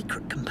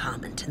secret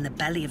compartment in the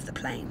belly of the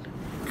plane.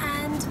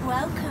 And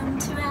welcome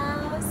to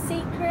our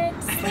secret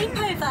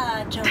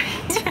sleepover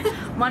joint.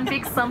 One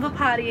big slumber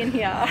party in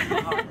here.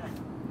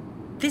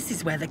 This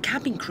is where the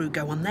cabin crew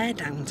go on their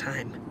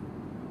downtime.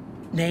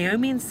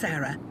 Naomi and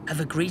Sarah have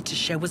agreed to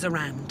show us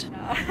around.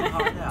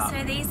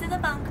 So these are the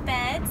bunk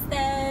beds.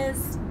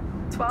 There's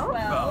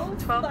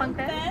 12 bunk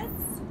beds.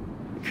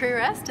 Crew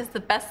rest is the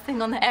best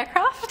thing on the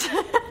aircraft.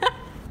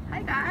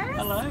 Hi guys.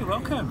 Hello,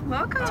 welcome.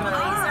 Welcome.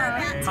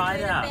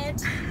 Tied up.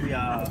 We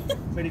are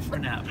ready for a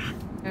nap.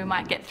 We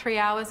might get 3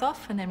 hours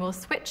off and then we'll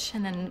switch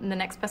and then the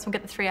next person will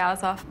get the 3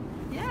 hours off.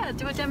 Yeah,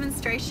 do a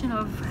demonstration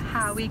of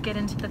how we get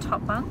into the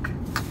top bunk.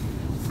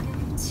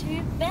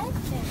 To bed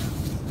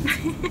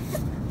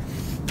then.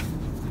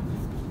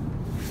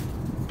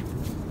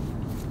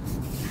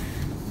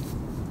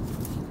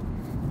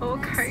 All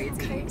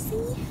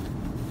cozy.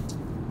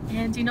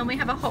 And do you normally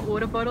have a hot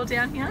water bottle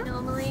down here?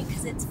 Normally,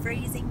 because it's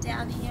freezing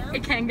down here.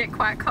 It can get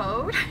quite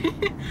cold.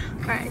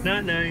 Great.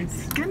 Night.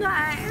 Good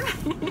night.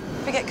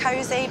 We get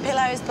cosy,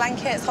 pillows,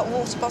 blankets, hot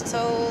water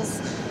bottles.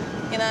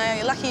 You know,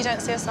 you're lucky you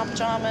don't see us in our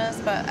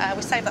pyjamas, but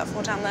we save that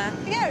for down there.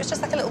 But yeah, it's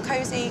just like a little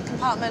cosy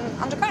compartment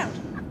underground.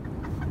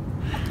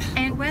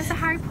 And where's the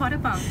Harry Potter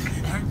bunk,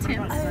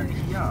 Tim?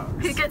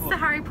 Who gets the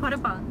Harry Potter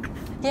bunk?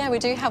 Yeah, we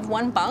do have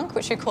one bunk,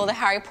 which we call the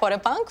Harry Potter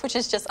bunk, which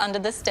is just under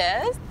the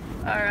stairs.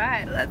 All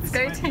right, let's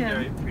go, Tim.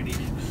 Very pretty.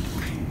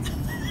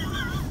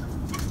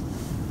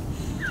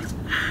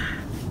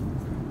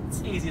 It's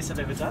the easiest I've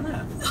ever done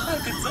it.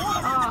 Oh, good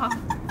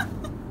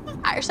job.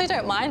 I actually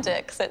don't mind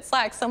it because it's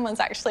like someone's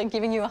actually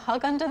giving you a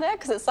hug under there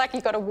because it's like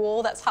you've got a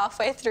wall that's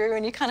halfway through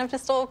and you kind of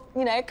just all,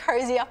 you know,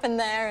 cozy up in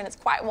there and it's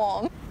quite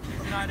warm.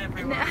 Good night,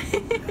 everyone.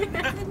 Good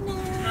night.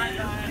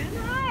 Good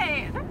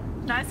night.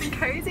 Nice and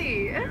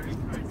cozy.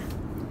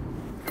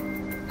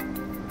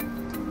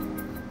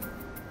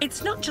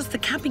 It's not just the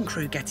cabin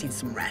crew getting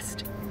some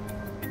rest.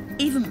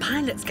 Even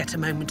pilots get a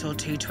moment or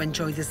two to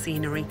enjoy the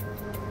scenery.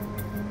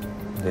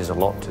 There's a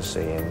lot to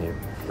see, and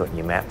you've got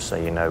your map so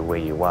you know where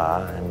you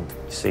are, and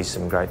you see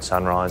some great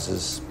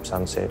sunrises,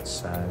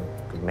 sunsets,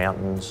 good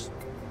mountains.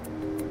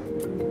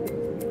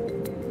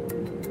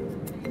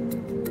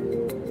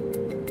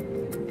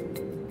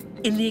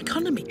 In the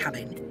economy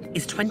cabin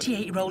is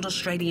 28-year-old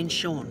Australian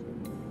Sean.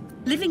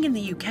 Living in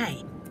the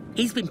UK,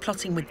 he's been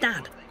plotting with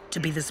Dad to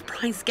be the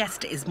surprise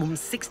guest at his mum's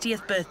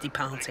 60th birthday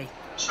party.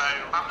 So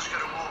Mum's going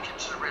to walk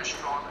into the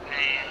restaurant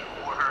and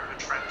all her good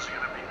friends are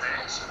going to be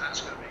there, so that's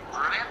going to be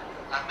brilliant.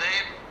 And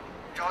then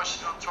the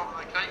icing on top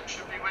of the cake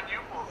should be when you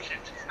walk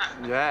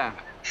in. Yeah,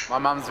 my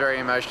mum's very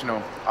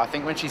emotional. I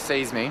think when she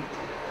sees me,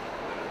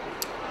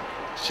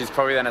 she's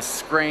probably going to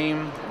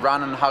scream,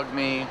 run and hug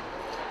me,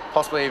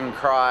 possibly even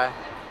cry.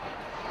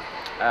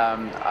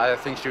 I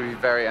think she'll be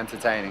very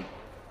entertaining.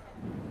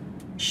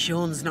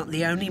 Sean's not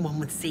the only one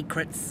with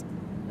secrets.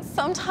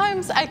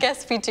 Sometimes I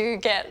guess we do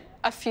get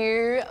a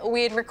few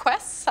weird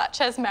requests, such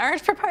as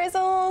marriage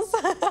proposals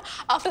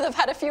after they've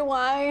had a few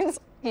wines.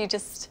 You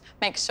just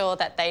make sure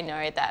that they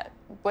know that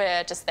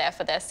we're just there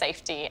for their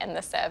safety and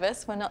the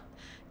service. We're not,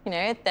 you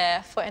know,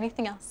 there for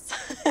anything else.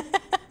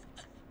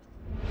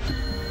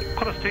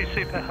 Qantas 2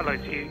 Super, hello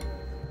to you.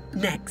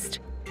 Next,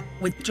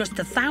 with just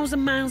 1,000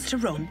 miles to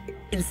run,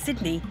 in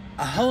Sydney,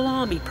 a whole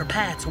army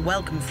prepare to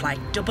welcome Flight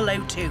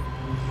 002.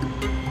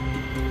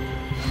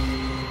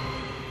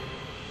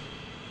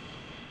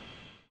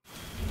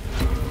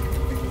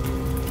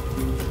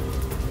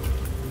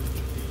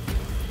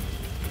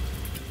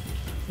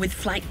 With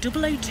Flight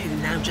 002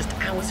 now just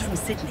hours from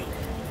Sydney,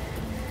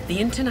 the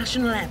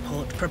international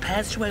airport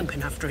prepares to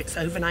open after its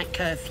overnight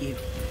curfew.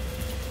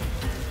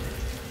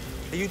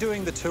 Are you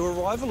doing the to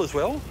arrival as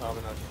well? I'm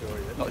not sure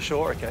yet. Not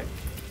sure, OK.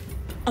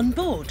 On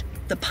board,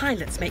 the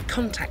pilots make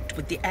contact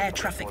with the air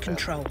traffic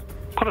control.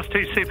 Qantas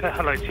 2 Super,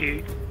 hello to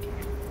you.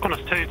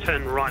 Qantas 2,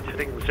 turn right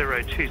heading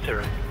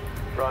 020.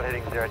 Right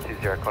heading 020,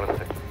 Qantas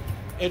 2.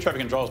 Air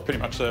traffic control is pretty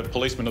much the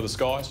policeman of the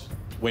skies.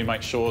 We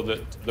make sure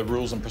that the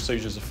rules and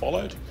procedures are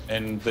followed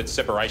and that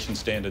separation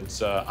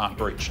standards aren't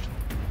breached.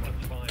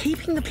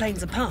 Keeping the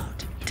planes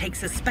apart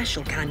takes a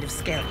special kind of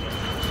skill.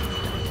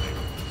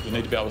 You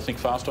need to be able to think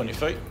fast on your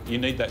feet. You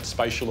need that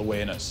spatial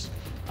awareness.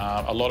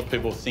 A lot of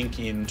people think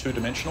in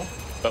two-dimensional,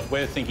 but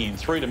we're thinking in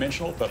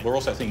three-dimensional, but we're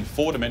also thinking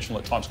four-dimensional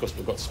at times because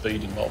we've got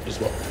speed involved as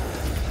well.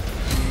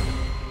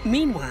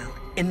 Meanwhile,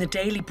 in the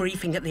daily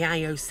briefing at the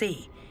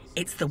IOC,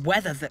 it's the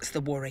weather that's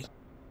the worry.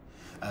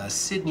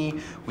 Sydney,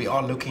 we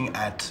are looking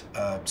at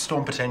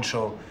storm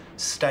potential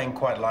staying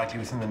quite likely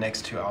within the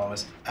next 2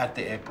 hours at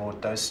the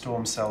airport, those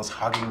storm cells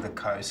hugging the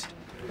coast.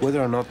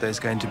 Whether or not there's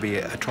going to be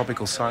a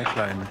tropical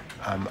cyclone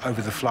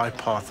over the flight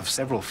path of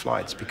several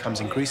flights becomes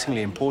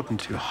increasingly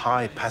important to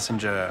high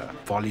passenger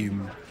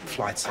volume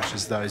flights such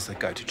as those that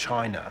go to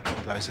China,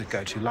 those that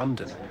go to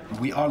London.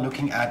 We are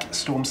looking at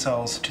storm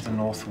cells to the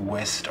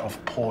northwest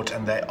of port,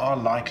 and they are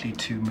likely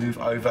to move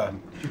over.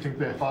 Do you think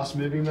they're fast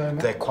moving though?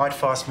 They're quite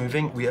fast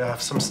moving. We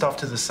have some stuff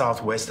to the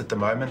southwest at the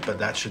moment, but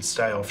that should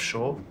stay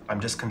offshore.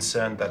 I'm just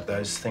concerned that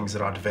those things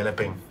that are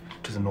developing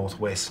to the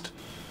northwest.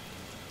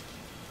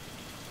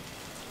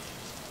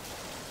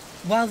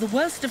 While the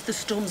worst of the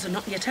storms are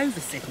not yet over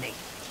Sydney,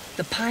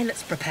 the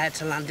pilots prepare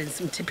to land in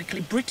some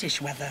typically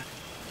British weather.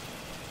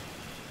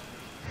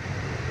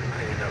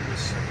 I ended up with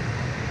some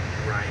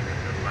rain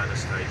at the latter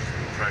stage.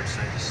 The approach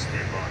saying to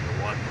stand by on the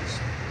white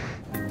list.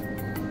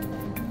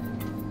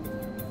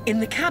 In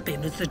the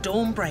cabin, as the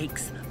dawn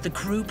breaks, the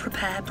crew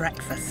prepare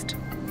breakfast.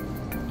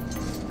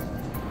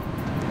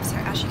 So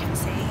as you can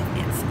see,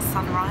 it's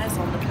sunrise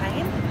on the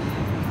plane.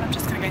 I'm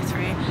just going to go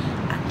through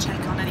and check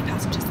on any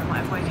passengers that might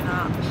have woken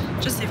up,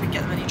 just see if we can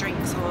get them any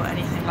drinks or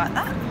anything like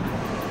that.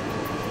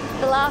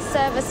 The last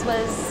service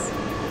was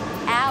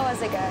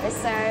hours ago,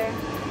 so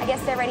I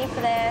guess they're ready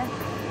for their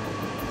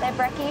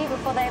brekkie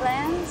before they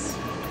land.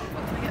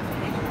 What can I get for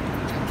you?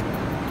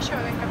 Sure,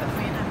 I can grab it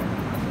for you now.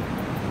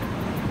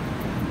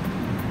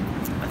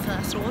 My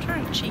first order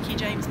of cheeky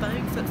James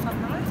Bogues at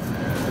sunrise.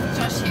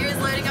 Josh here is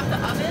loading up the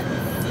oven,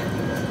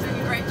 doing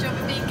a great job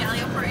of being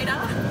galley operator.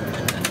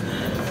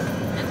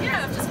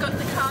 I've just got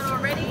the card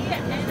already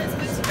and it's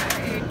good to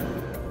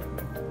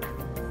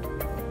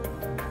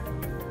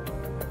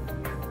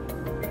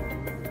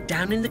go.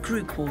 Down in the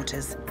crew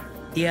quarters,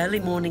 the early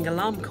morning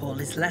alarm call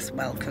is less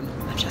welcome.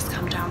 I've just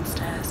come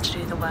downstairs to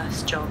do the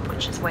worst job,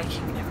 which is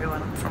waking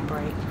everyone up from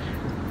break.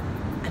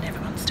 And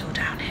everyone's still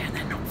down here and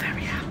they're not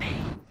very happy.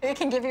 It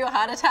can give you a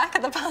heart attack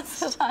at the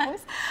best of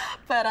times.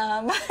 But,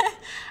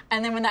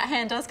 and then when that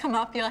hand does come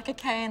up, you're like,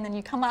 okay, and then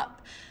you come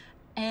up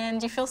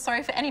and you feel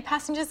sorry for any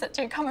passengers that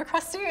do come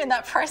across you in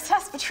that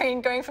process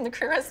between going from the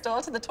crew rest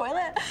door to the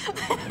toilet.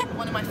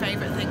 One of my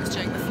favourite things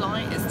during the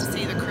flight is to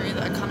see the crew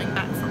that are coming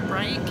back from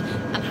break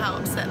and how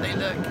upset they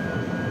look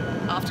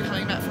after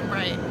coming back from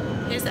break.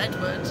 Here's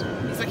Edward.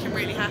 He's looking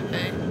really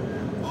happy.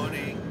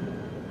 Morning.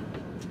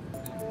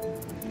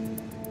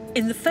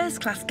 In the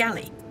first-class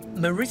galley,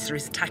 Marissa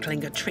is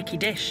tackling a tricky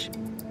dish.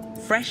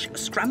 Fresh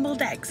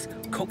scrambled eggs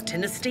cooked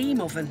in a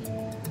steam oven.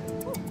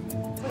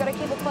 We've got to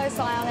keep a close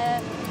eye on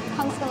it,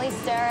 constantly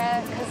stir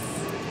it, because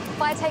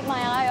if I take my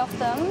eye off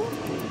them,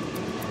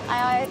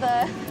 I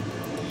either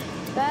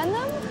burn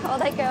them or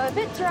they go a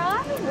bit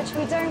dry, which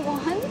we don't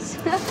want. Is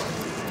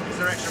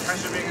there extra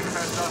pressure being in the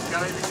first class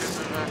galley because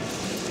of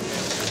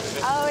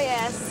Oh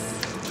yes,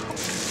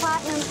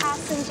 platinum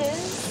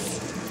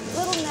passengers,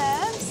 little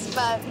nerves,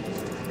 but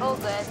all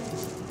good.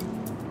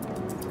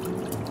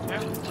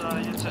 Yeah,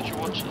 you set your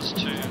watches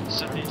to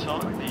Sydney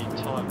time. The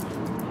time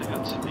heading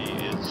out to Sydney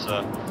is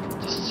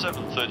just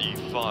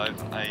 7:35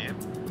 a.m.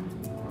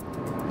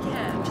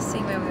 Yeah, I'm just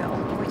seeing where we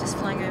are. We're just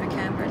flying over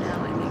Canberra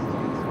now, I think.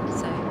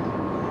 So,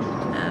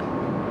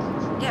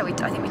 yeah,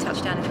 I think we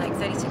touched down in like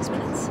 36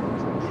 minutes,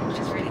 which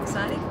is really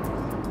exciting.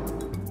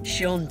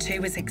 Sean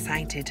too is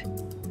excited,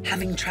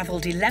 having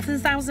travelled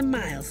 11,000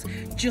 miles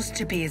just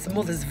to be his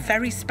mother's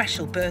very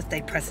special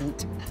birthday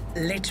present,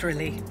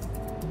 literally.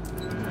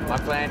 My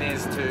plan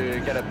is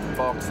to get a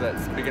box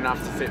that's big enough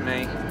to fit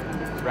me,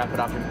 wrap it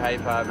up in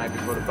paper, maybe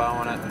put a bow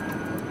on it.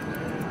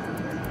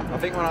 I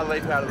think when I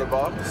leap out of the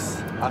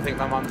box, I think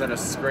my mum's gonna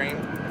scream,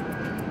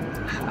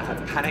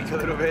 panic a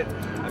little bit,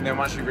 and then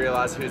once she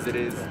realises whose it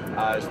is,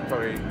 she'll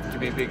probably give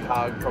me a big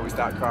hug, probably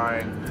start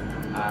crying.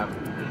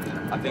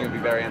 I think it'll be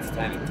very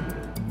entertaining.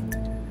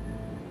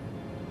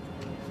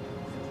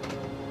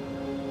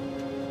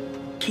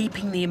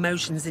 Keeping the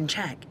emotions in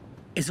check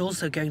is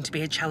also going to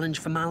be a challenge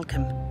for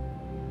Malcolm,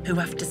 who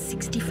after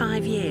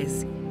 65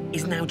 years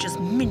is now just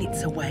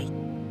minutes away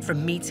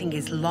from meeting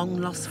his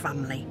long-lost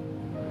family.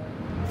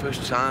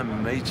 First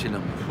time meeting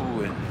him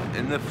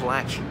in the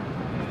flat.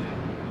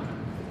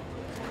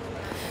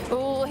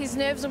 Oh, his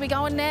nerves will be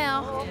going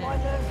now. Oh, my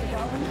nerves are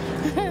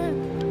going.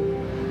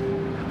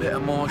 A bit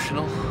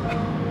emotional.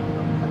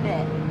 A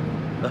bit.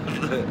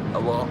 A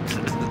lot.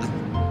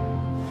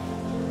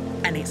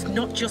 And it's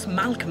not just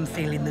Malcolm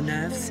feeling the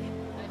nerves,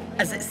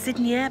 as at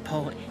Sydney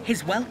Airport,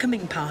 his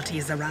welcoming party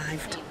has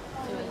arrived.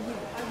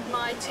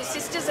 My two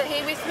sisters are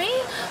here with me,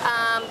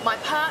 my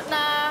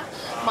partner,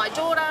 my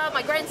daughter,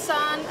 my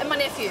grandson and my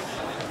nephew.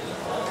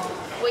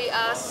 We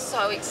are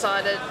so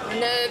excited.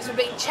 Nerves have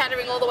been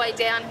chattering all the way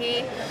down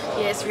here.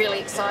 Yes, really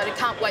excited.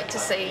 Can't wait to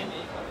see him.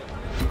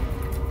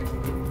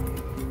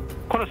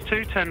 Qantas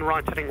 2, turn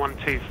right heading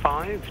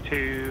 125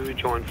 to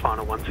join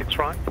final 16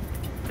 right.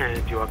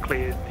 And you are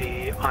cleared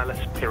the ILS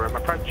PRM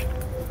approach.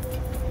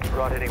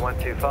 Right heading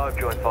 125,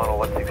 join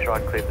final 16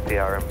 right, cleared the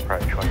PRM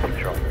approach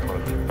 16 right.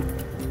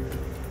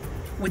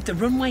 With the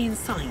runway in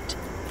sight,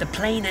 the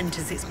plane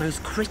enters its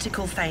most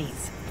critical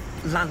phase,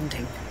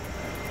 landing.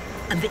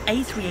 And the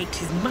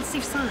A380's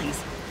massive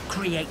size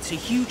creates a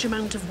huge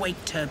amount of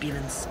wake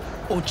turbulence,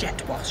 or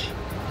jet wash.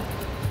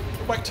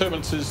 Wake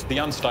turbulence is the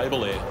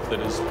unstable air that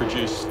is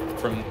produced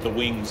from the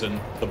wings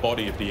and the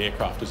body of the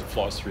aircraft as it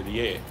flies through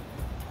the air.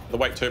 The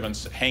wake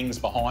turbulence hangs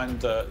behind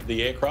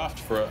the aircraft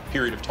for a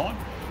period of time,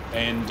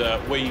 and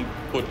we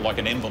put like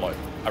an envelope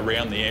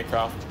around the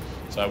aircraft.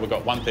 So we've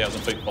got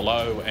 1,000 feet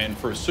below, and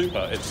for a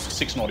super, it's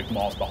 6 nautical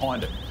miles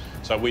behind it.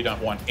 So we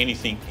don't want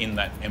anything in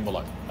that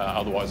envelope,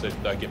 otherwise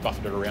they get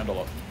buffeted around a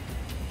lot.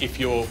 If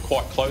you're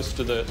quite close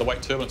to the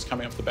wake turbulence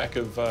coming off the back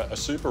of a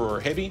super or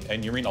a heavy,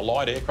 and you're in a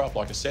light aircraft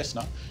like a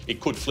Cessna, it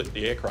could flip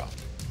the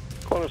aircraft.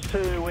 Qantas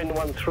 2, wind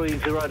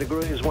 130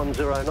 degrees, 10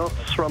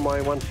 knots,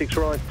 runway 16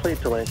 right, cleared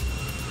to land.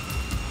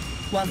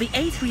 While the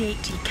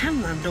A380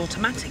 can land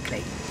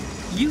automatically,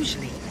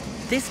 usually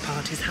this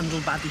part is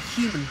handled by the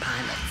human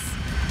pilots.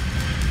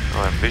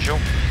 All right, visual.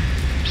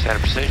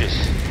 Standard procedures.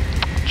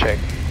 Check.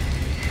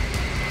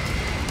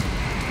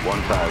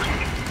 1,000.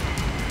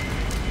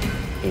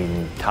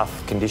 In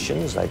tough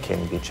conditions, they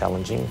can be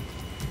challenging.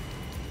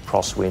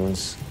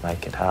 Crosswinds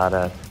make it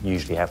harder.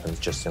 Usually happens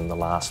just in the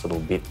last little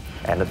bit.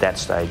 And at that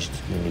stage,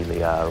 you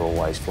nearly are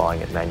always flying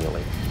it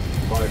manually.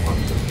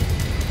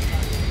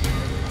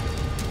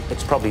 500.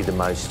 It's probably the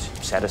most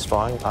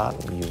satisfying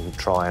part. You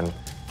try and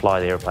fly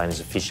the airplane as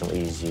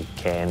efficiently as you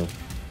can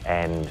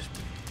and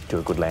do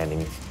a good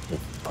landing if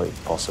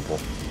possible.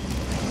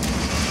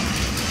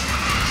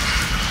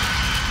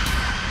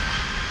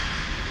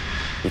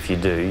 If you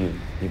do,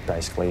 you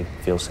basically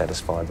feel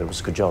satisfied that it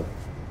was a good job.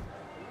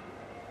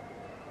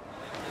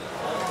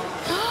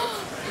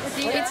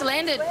 It's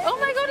landed. Oh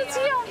my God, it's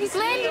here. He's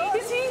landed.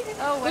 He's here.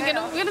 Oh,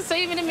 wow. We're gonna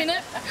see him in a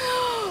minute.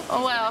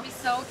 Oh wow. I'm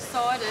so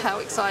excited. How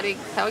exciting.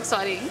 How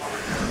exciting.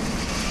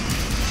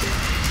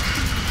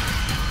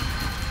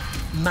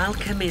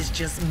 Malcolm is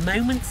just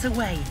moments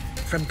away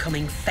from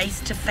coming face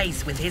to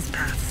face with his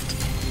past.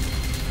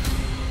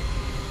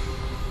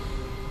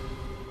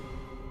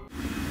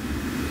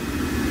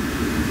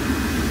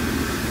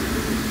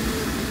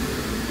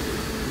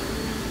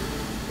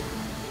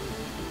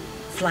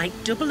 Flight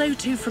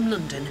 002 from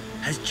London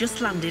has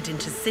just landed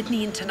into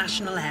Sydney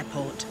International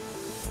Airport,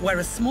 where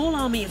a small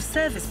army of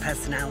service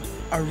personnel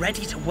are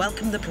ready to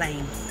welcome the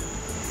plane.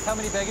 How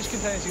many baggage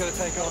containers you got to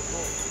take off?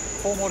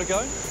 4 more to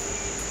go?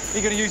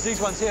 You're going to use these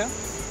ones here?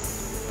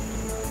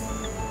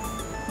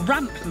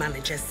 Ramp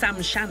manager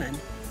Sam Shannon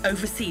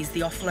oversees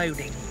the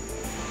offloading.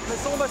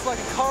 It's almost like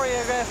a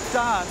choreographed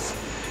dance.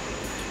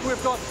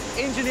 We've got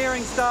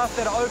engineering staff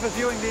that are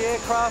overviewing the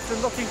aircraft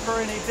and looking for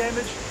any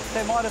damage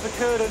that might have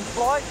occurred in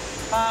flight.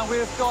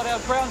 We've got our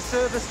ground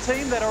service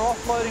team that are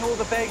offloading all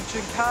the baggage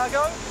and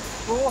cargo.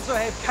 We'll also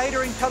have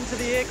catering come to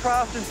the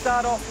aircraft and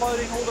start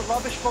offloading all the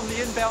rubbish from the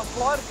inbound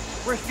flight.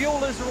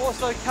 Refuelers are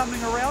also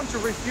coming around to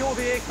refuel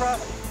the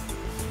aircraft.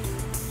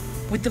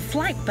 With the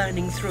flight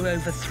burning through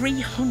over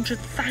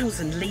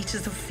 300,000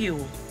 litres of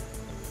fuel,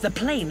 the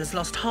plane has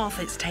lost half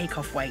its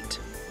takeoff weight,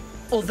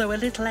 although a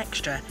little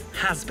extra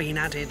has been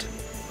added.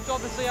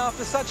 Obviously,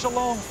 after such a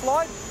long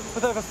flight,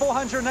 with over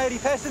 480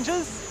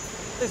 passengers,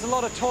 there's a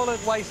lot of toilet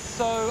waste.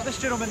 So this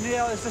gentleman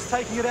now is just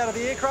taking it out of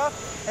the aircraft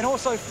and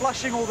also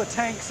flushing all the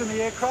tanks in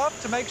the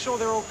aircraft to make sure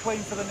they're all clean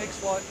for the next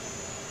flight.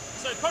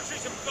 So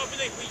contrary to what I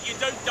believe, you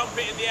don't dump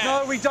it in the air?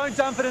 No, we don't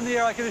dump it in the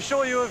air, I can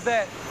assure you of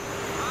that.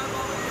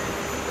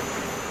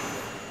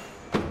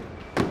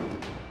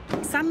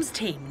 Sam's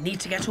team need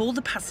to get all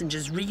the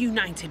passengers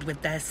reunited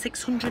with their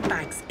 600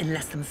 bags in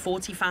less than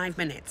 45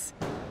 minutes.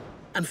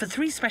 And for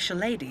 3 special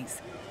ladies,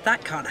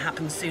 that can't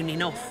happen soon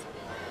enough.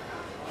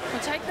 It'll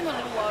take them a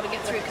little while to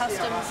get through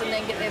customs and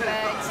then get their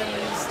bags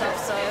and stuff,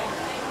 so...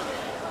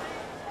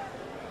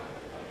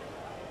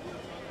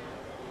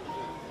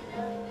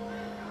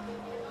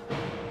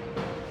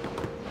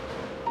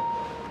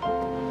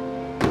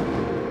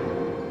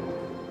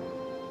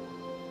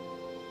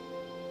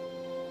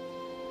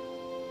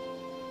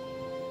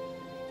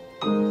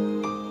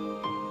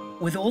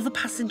 With all the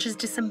passengers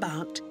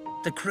disembarked,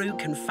 the crew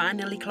can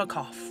finally clock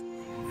off.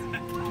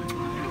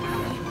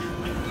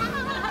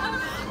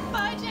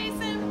 Bye,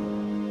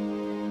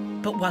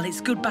 Jason. But while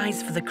it's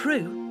goodbyes for the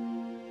crew,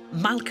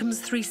 Malcolm's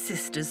 3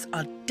 sisters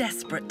are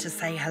desperate to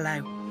say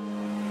hello.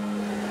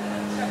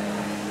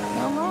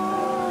 Come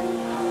on.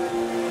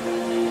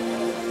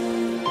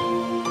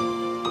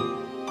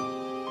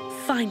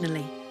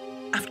 Finally,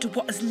 after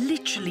what has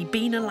literally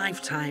been a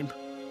lifetime,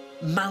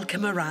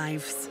 Malcolm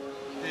arrives.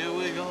 Here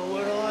we go,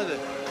 where are they?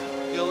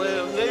 You'll let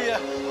them there.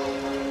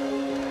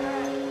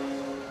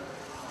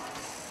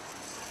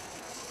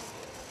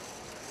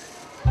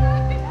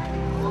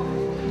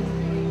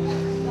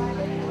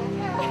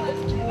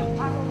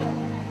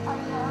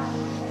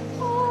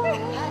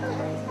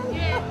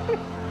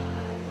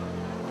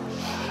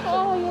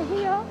 Oh, you're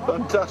here.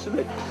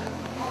 Fantastic.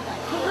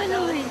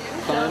 Finally.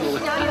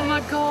 Finally. Oh my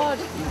God.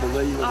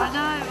 Unbelievable. I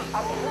know.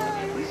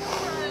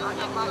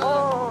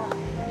 Oh,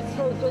 it's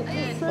so good to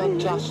see.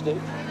 Fantastic.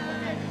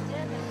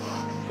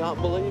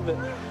 Can't believe it. I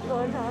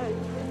know,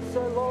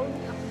 so long.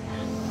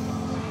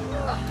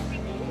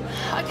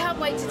 I can't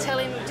wait to tell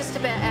him just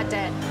about our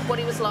dad, what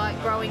he was like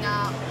growing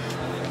up.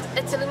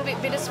 It's a little bit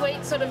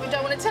bittersweet, sort of. We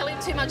don't want to tell him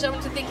too much. I don't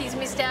want to think he's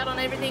missed out on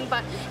everything,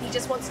 but he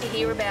just wants to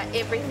hear about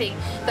everything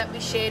that we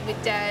shared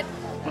with Dad.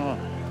 Oh.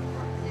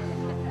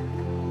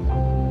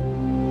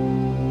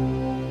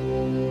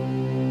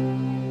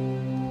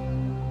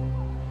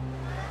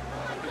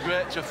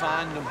 Great to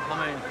find them.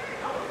 I mean,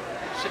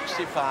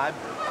 65,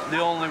 the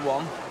only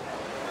one.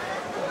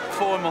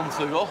 4 months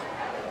ago.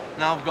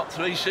 Now I've got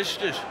 3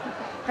 sisters.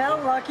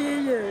 How lucky are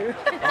you?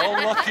 Oh,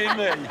 lucky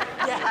me.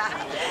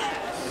 Yeah.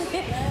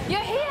 You're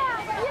here!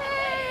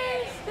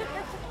 Yay!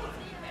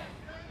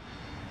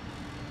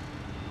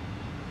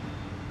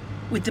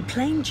 With the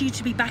plane due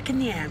to be back in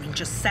the air in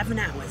just 7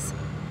 hours,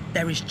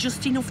 there is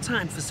just enough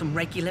time for some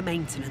regular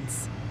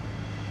maintenance.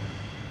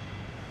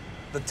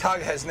 The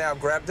tug has now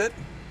grabbed it,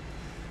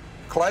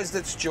 closed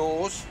its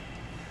jaws,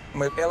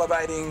 and we're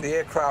elevating the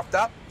aircraft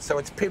up so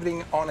it's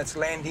pivoting on its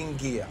landing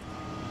gear.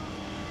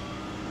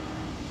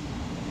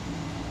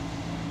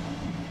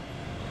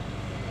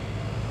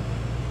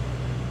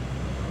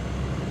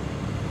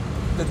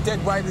 The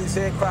dead weight of this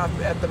aircraft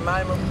at the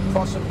moment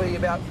possibly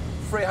about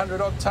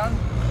 300 odd tonne.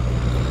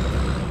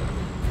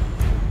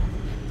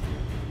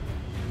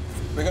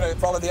 We're going to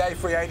follow the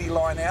A380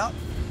 line out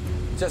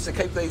just to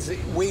keep these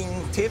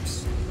wing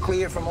tips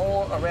clear from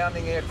all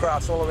surrounding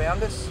aircrafts all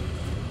around us.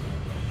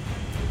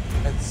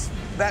 It's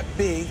that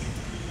big,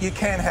 you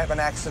can have an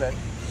accident.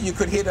 You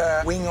could hit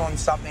a wing on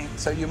something,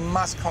 so you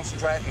must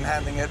concentrate on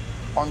having it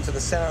onto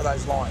the centre of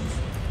those lines.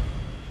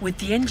 With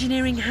the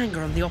engineering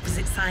hangar on the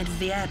opposite side of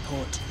the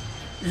airport,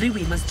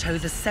 Louis must tow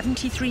the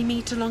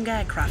 73-metre-long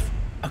aircraft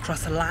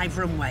across a live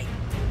runway,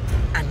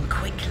 and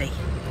quickly.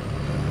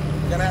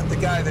 We're going to have to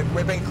go.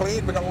 We've been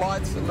cleared, we've got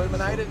lights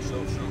illuminated.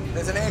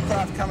 There's an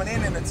aircraft coming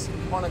in and it's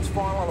on its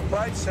final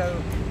approach,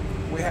 so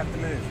we have to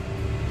move.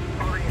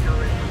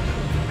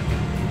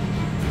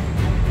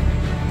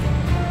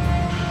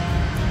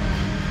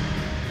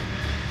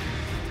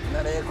 And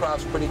that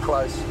aircraft's pretty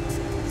close.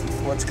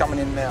 What's coming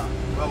in now?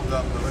 Well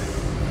done,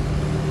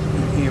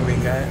 Louis. Here we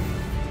go.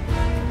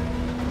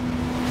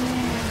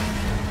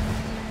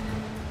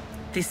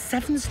 This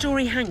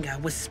 7-storey hangar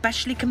was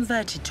specially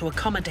converted to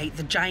accommodate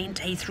the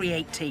giant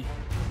A380.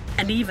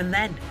 And even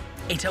then,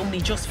 it only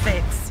just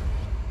fits.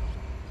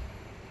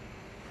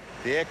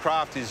 The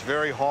aircraft is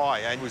very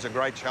high and was a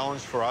great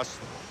challenge for us.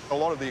 A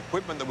lot of the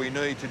equipment that we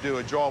need to do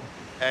a job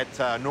at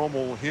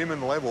normal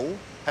human level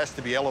has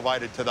to be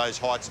elevated to those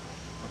heights.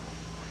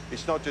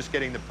 It's not just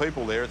getting the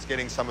people there, it's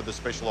getting some of the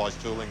specialised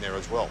tooling there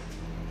as well.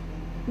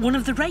 One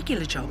of the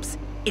regular jobs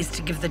is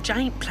to give the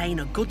giant plane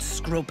a good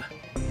scrub.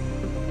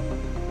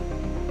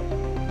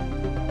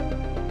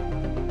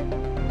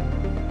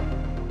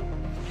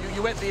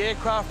 You wet the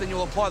aircraft and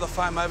you'll apply the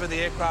foam over the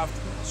aircraft,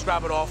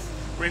 scrub it off,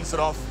 rinse it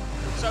off.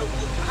 So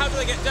how do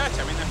they get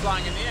dirty? I mean, they're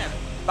flying in the air.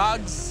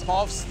 Bugs,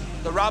 moths,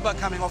 the rubber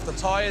coming off the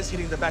tyres,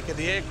 hitting the back of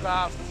the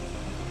aircraft,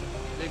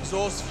 the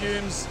exhaust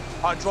fumes,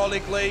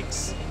 hydraulic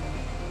leaks,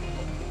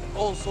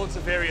 all sorts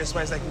of various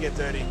ways they can get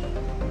dirty.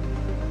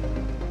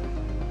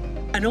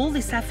 And all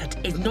this effort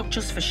is not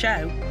just for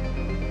show.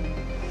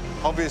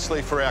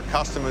 Obviously, for our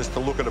customers to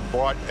look at a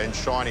bright and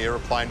shiny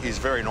aeroplane is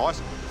very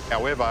nice.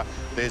 However,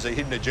 there's a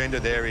hidden agenda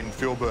there in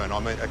fuel burn. I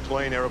mean, a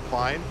clean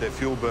aeroplane, their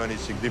fuel burn is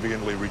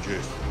significantly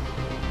reduced.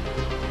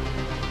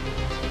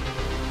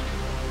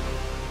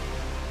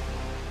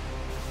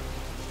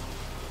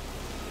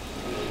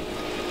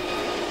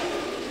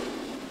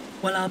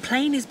 While our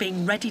plane is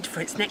being readied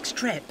for its next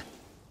trip,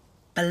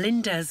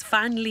 Belinda's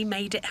finally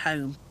made it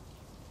home.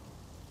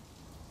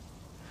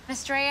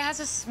 Australia has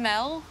a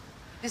smell,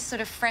 this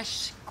sort of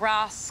fresh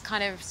grass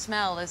kind of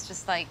smell. It's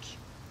just like,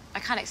 I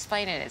can't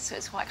explain it.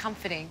 It's quite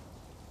comforting.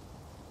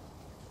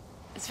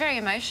 It's very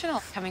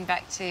emotional coming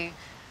back to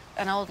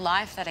an old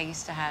life that I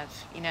used to have,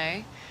 you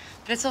know?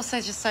 But it's also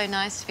just so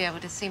nice to be able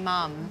to see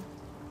Mum.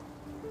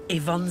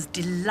 Yvonne's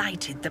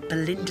delighted that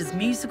Belinda's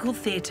musical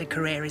theatre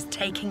career is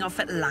taking off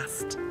at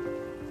last.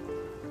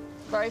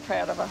 Very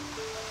proud of her.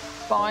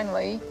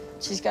 Finally,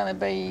 she's going to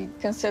be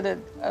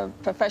considered a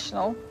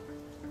professional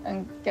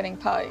and getting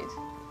paid.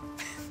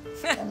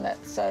 And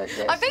that's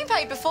yes. I've been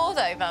paid before,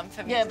 though, Mum,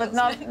 for musicals. Yeah,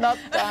 but not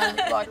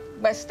like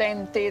West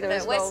End theatre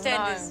as well. West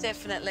End is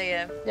definitely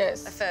a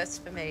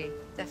first for me,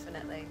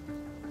 definitely.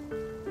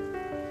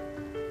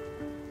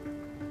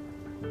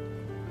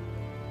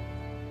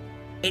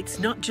 It's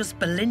not just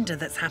Belinda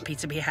that's happy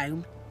to be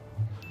home.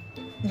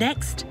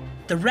 Next,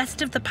 the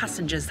rest of the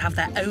passengers have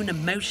their own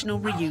emotional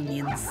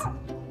reunions.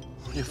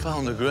 You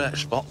found a great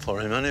spot for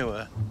him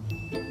anyway.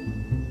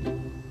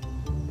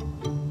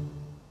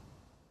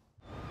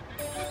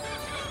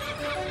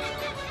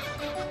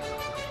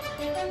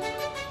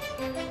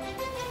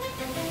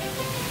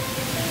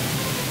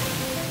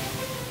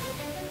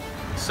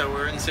 So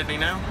we're in Sydney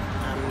now,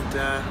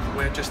 and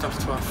we're just off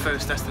to our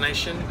first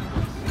destination,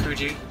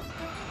 Coogee.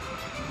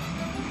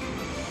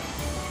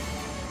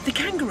 The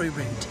Kangaroo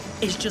route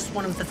is just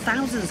one of the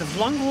thousands of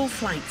long-haul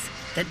flights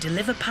that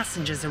deliver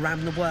passengers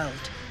around the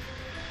world.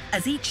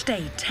 as each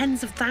day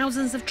tens of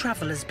thousands of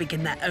travellers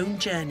begin their own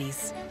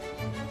journeys.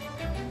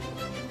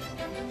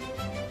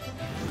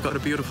 We've got a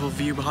beautiful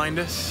view behind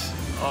us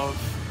of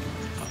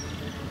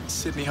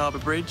Sydney Harbour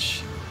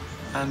Bridge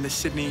and the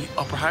Sydney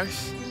Opera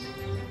House.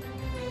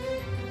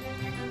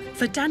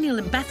 For Daniel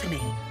and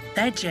Bethany,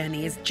 their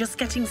journey is just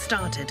getting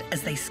started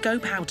as they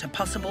scope out a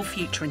possible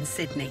future in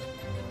Sydney.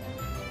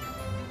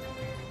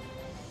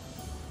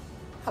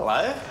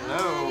 Hello.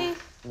 Hello.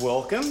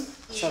 Welcome.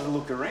 Let's have a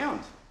look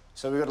around.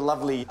 So we've got a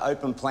lovely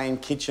open-plan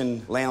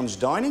kitchen, lounge,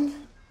 dining.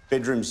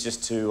 Bedroom's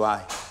just to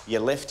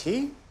your left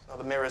here. Oh,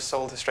 the mirror's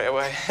sold straight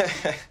away.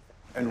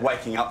 And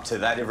waking up to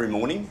that every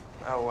morning.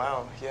 Oh,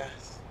 wow,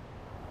 yes.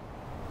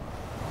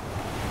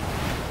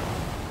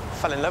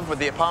 Fell in love with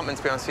the apartment,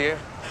 to be honest with you.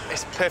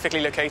 It's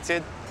perfectly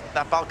located.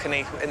 That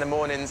balcony in the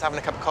mornings, having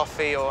a cup of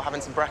coffee or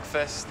having some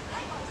breakfast,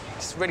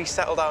 it's really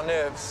settled our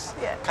nerves.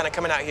 Yeah. Kind of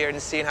coming out here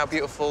and seeing how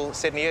beautiful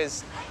Sydney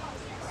is.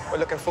 We're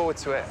looking forward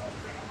to it.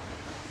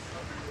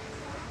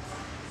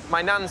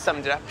 My nan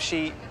summed it up.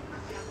 She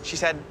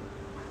said,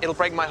 it'll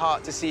break my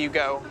heart to see you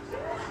go,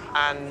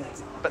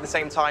 but at the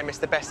same time, it's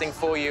the best thing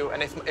for you.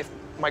 And if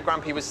my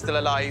grandpa was still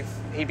alive,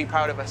 he'd be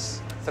proud of us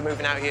for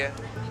moving out here.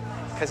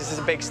 Because this is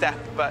a big step,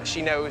 but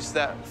she knows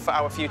that for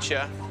our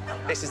future,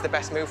 this is the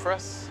best move for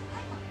us.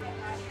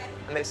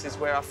 And this is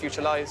where our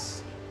future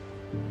lies.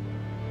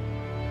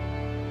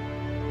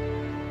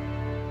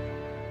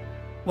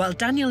 While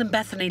Daniel and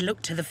Bethany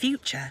look to the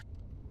future,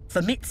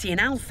 for Mitzi and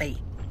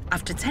Alfie,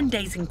 after 10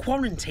 days in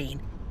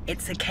quarantine,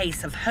 it's a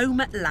case of home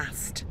at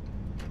last.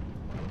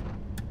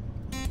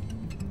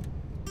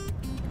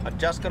 I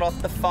just got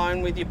off the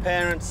phone with your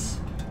parents.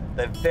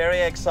 They're very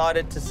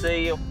excited to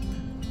see you.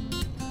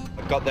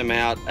 I got them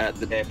out at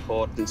the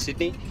airport in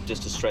Sydney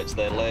just to stretch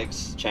their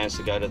legs, chance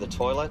to go to the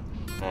toilet,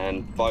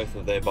 and both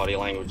of their body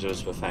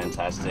languages were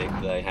fantastic.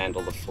 They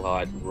handled the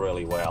flight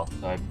really well.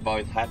 They're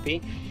both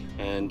happy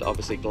and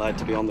obviously glad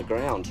to be on the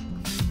ground.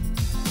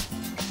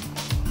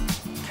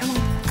 Come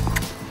on.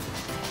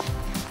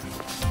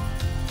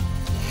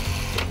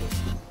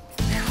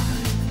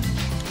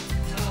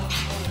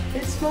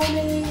 It's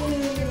mommy!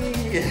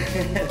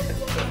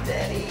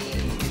 Daddy!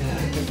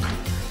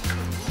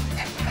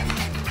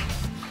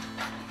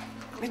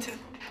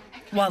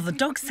 While the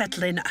dogs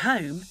settle in at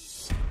home,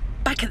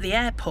 back at the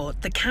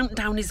airport, the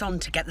countdown is on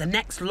to get the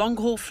next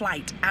long-haul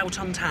flight out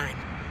on time.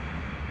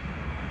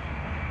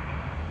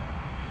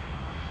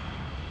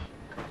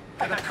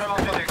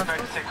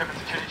 Emergency equipment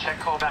security check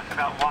call back in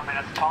about 1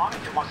 minute's time.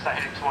 You want to start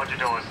heading towards your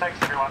doors.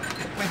 Thanks, everyone.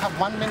 We have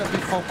 1 minute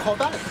before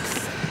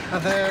callbacks,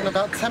 and then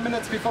about 10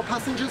 minutes before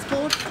passengers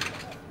board.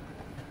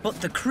 But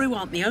the crew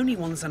aren't the only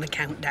ones on a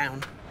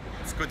countdown.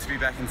 It's good to be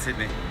back in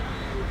Sydney.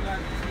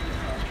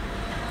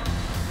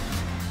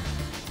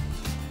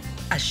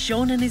 As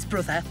Sean and his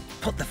brother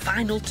put the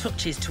final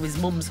touches to his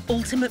mum's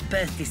ultimate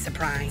birthday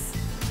surprise.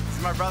 This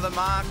is my brother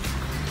Mark.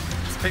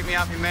 He's picked me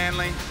up in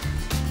Manly.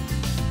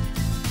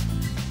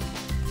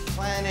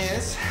 Plan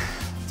is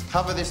to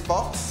cover this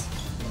box.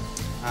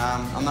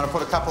 I'm going to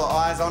put a couple of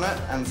eyes on it,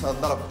 and so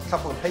I've got a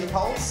couple of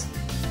peepholes.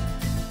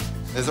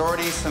 There's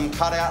already some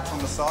cutouts on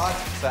the side,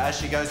 so as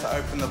she goes to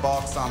open the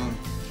box, I'm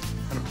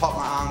going to pop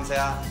my arms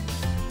out.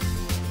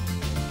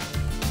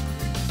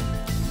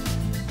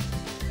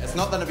 It's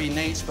not going to be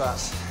neat, but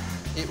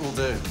it will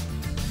do.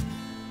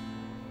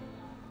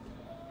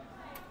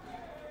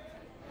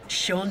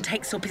 Sean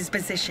takes up his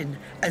position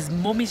as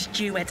Mum is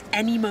due at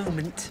any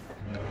moment.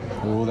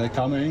 Oh, they're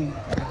coming.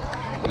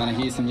 I'm going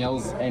to hear some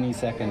yells any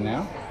second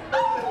now.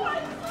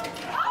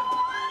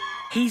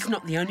 He's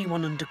not the only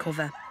one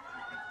undercover.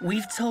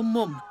 We've told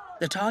Mum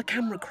that our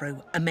camera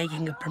crew are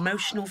making a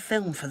promotional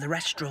film for the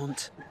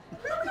restaurant.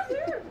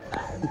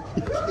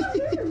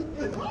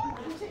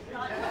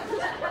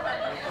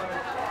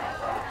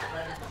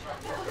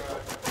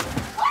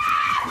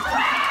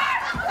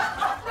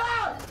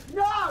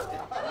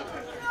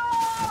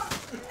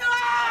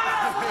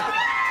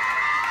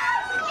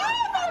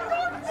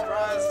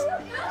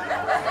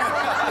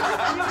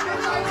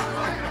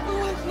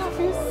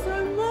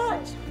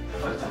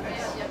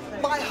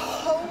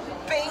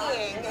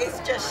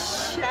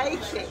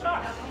 Shaking.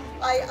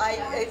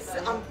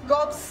 I'm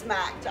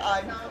gobsmacked.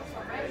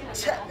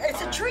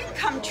 It's a dream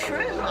come true.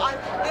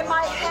 In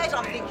my head,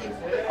 I'm thinking,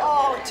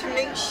 oh, to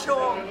meet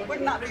Sean,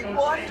 wouldn't that be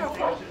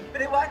wonderful?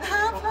 But it won't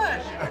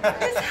happen.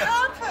 It's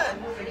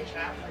happened.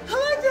 Oh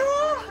my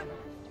God.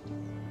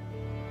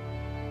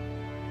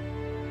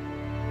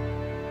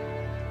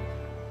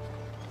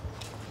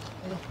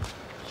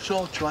 It's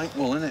all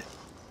tranquil, isn't it?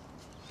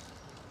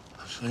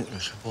 I think we're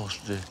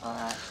supposed to do.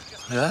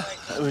 Yeah?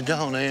 We're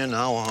down here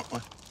now, aren't we?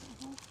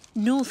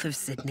 North of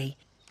Sydney,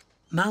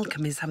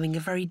 Malcolm is having a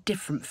very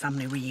different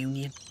family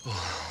reunion.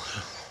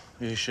 Oh,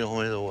 you show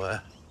me the way.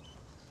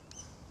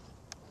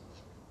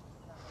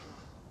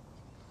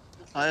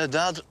 Hiya,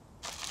 Dad.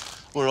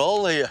 We're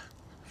all here.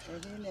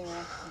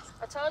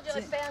 I told you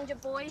I found your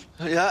boy.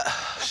 Yeah,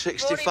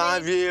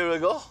 65 years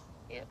ago.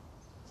 Yep.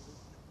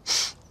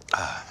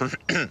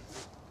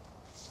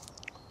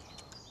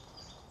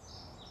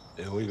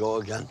 Here we go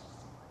again.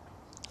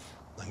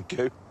 Thank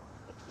you.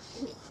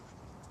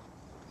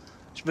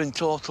 It's been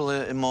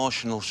totally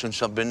emotional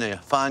since I've been here.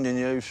 Finding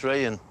you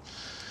three and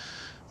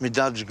my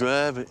dad's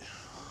grave,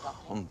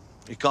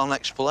 you can't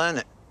explain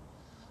it.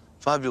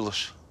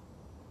 Fabulous.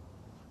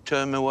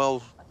 Turned my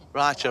world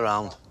right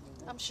around.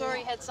 I'm sure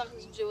he had something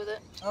to do with it.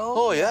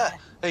 Oh yeah.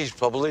 He's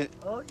probably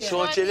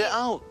sorted it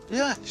out.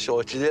 Yeah,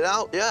 sorted it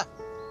out, yeah.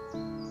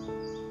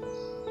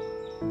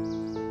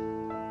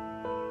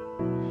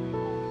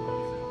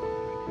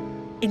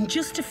 In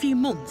just a few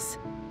months,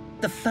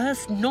 the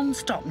first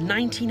non-stop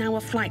 19-hour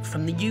flight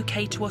from the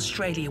UK to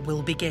Australia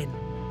will begin.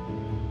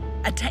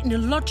 A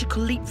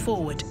technological leap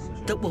forward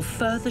that will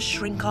further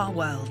shrink our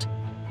world.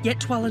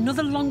 Yet while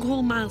another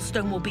long-haul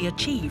milestone will be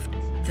achieved,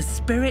 the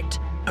spirit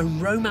and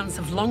romance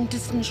of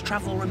long-distance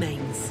travel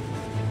remains.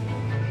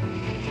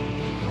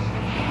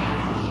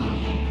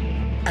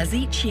 As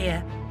each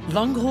year,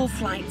 long-haul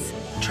flights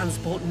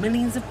transport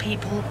millions of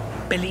people,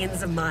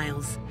 billions of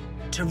miles,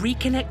 to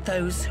reconnect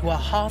those who are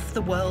half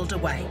the world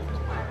away.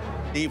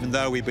 Even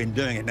though we've been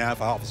doing it now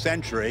for half a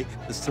century,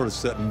 there's sort of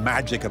certain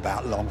magic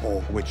about long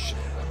haul, which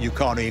you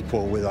can't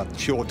equal with a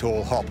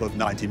short-haul hop of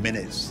 90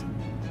 minutes.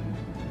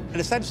 In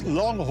a sense,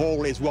 long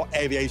haul is what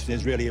aviation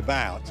is really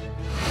about.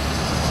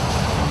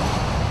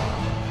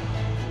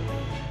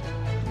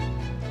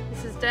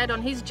 This is Dad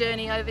on his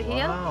journey over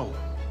here. Wow.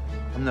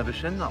 I've never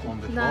seen that one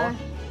before. No.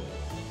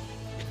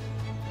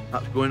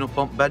 That's going up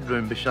on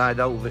bedroom beside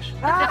Elvis.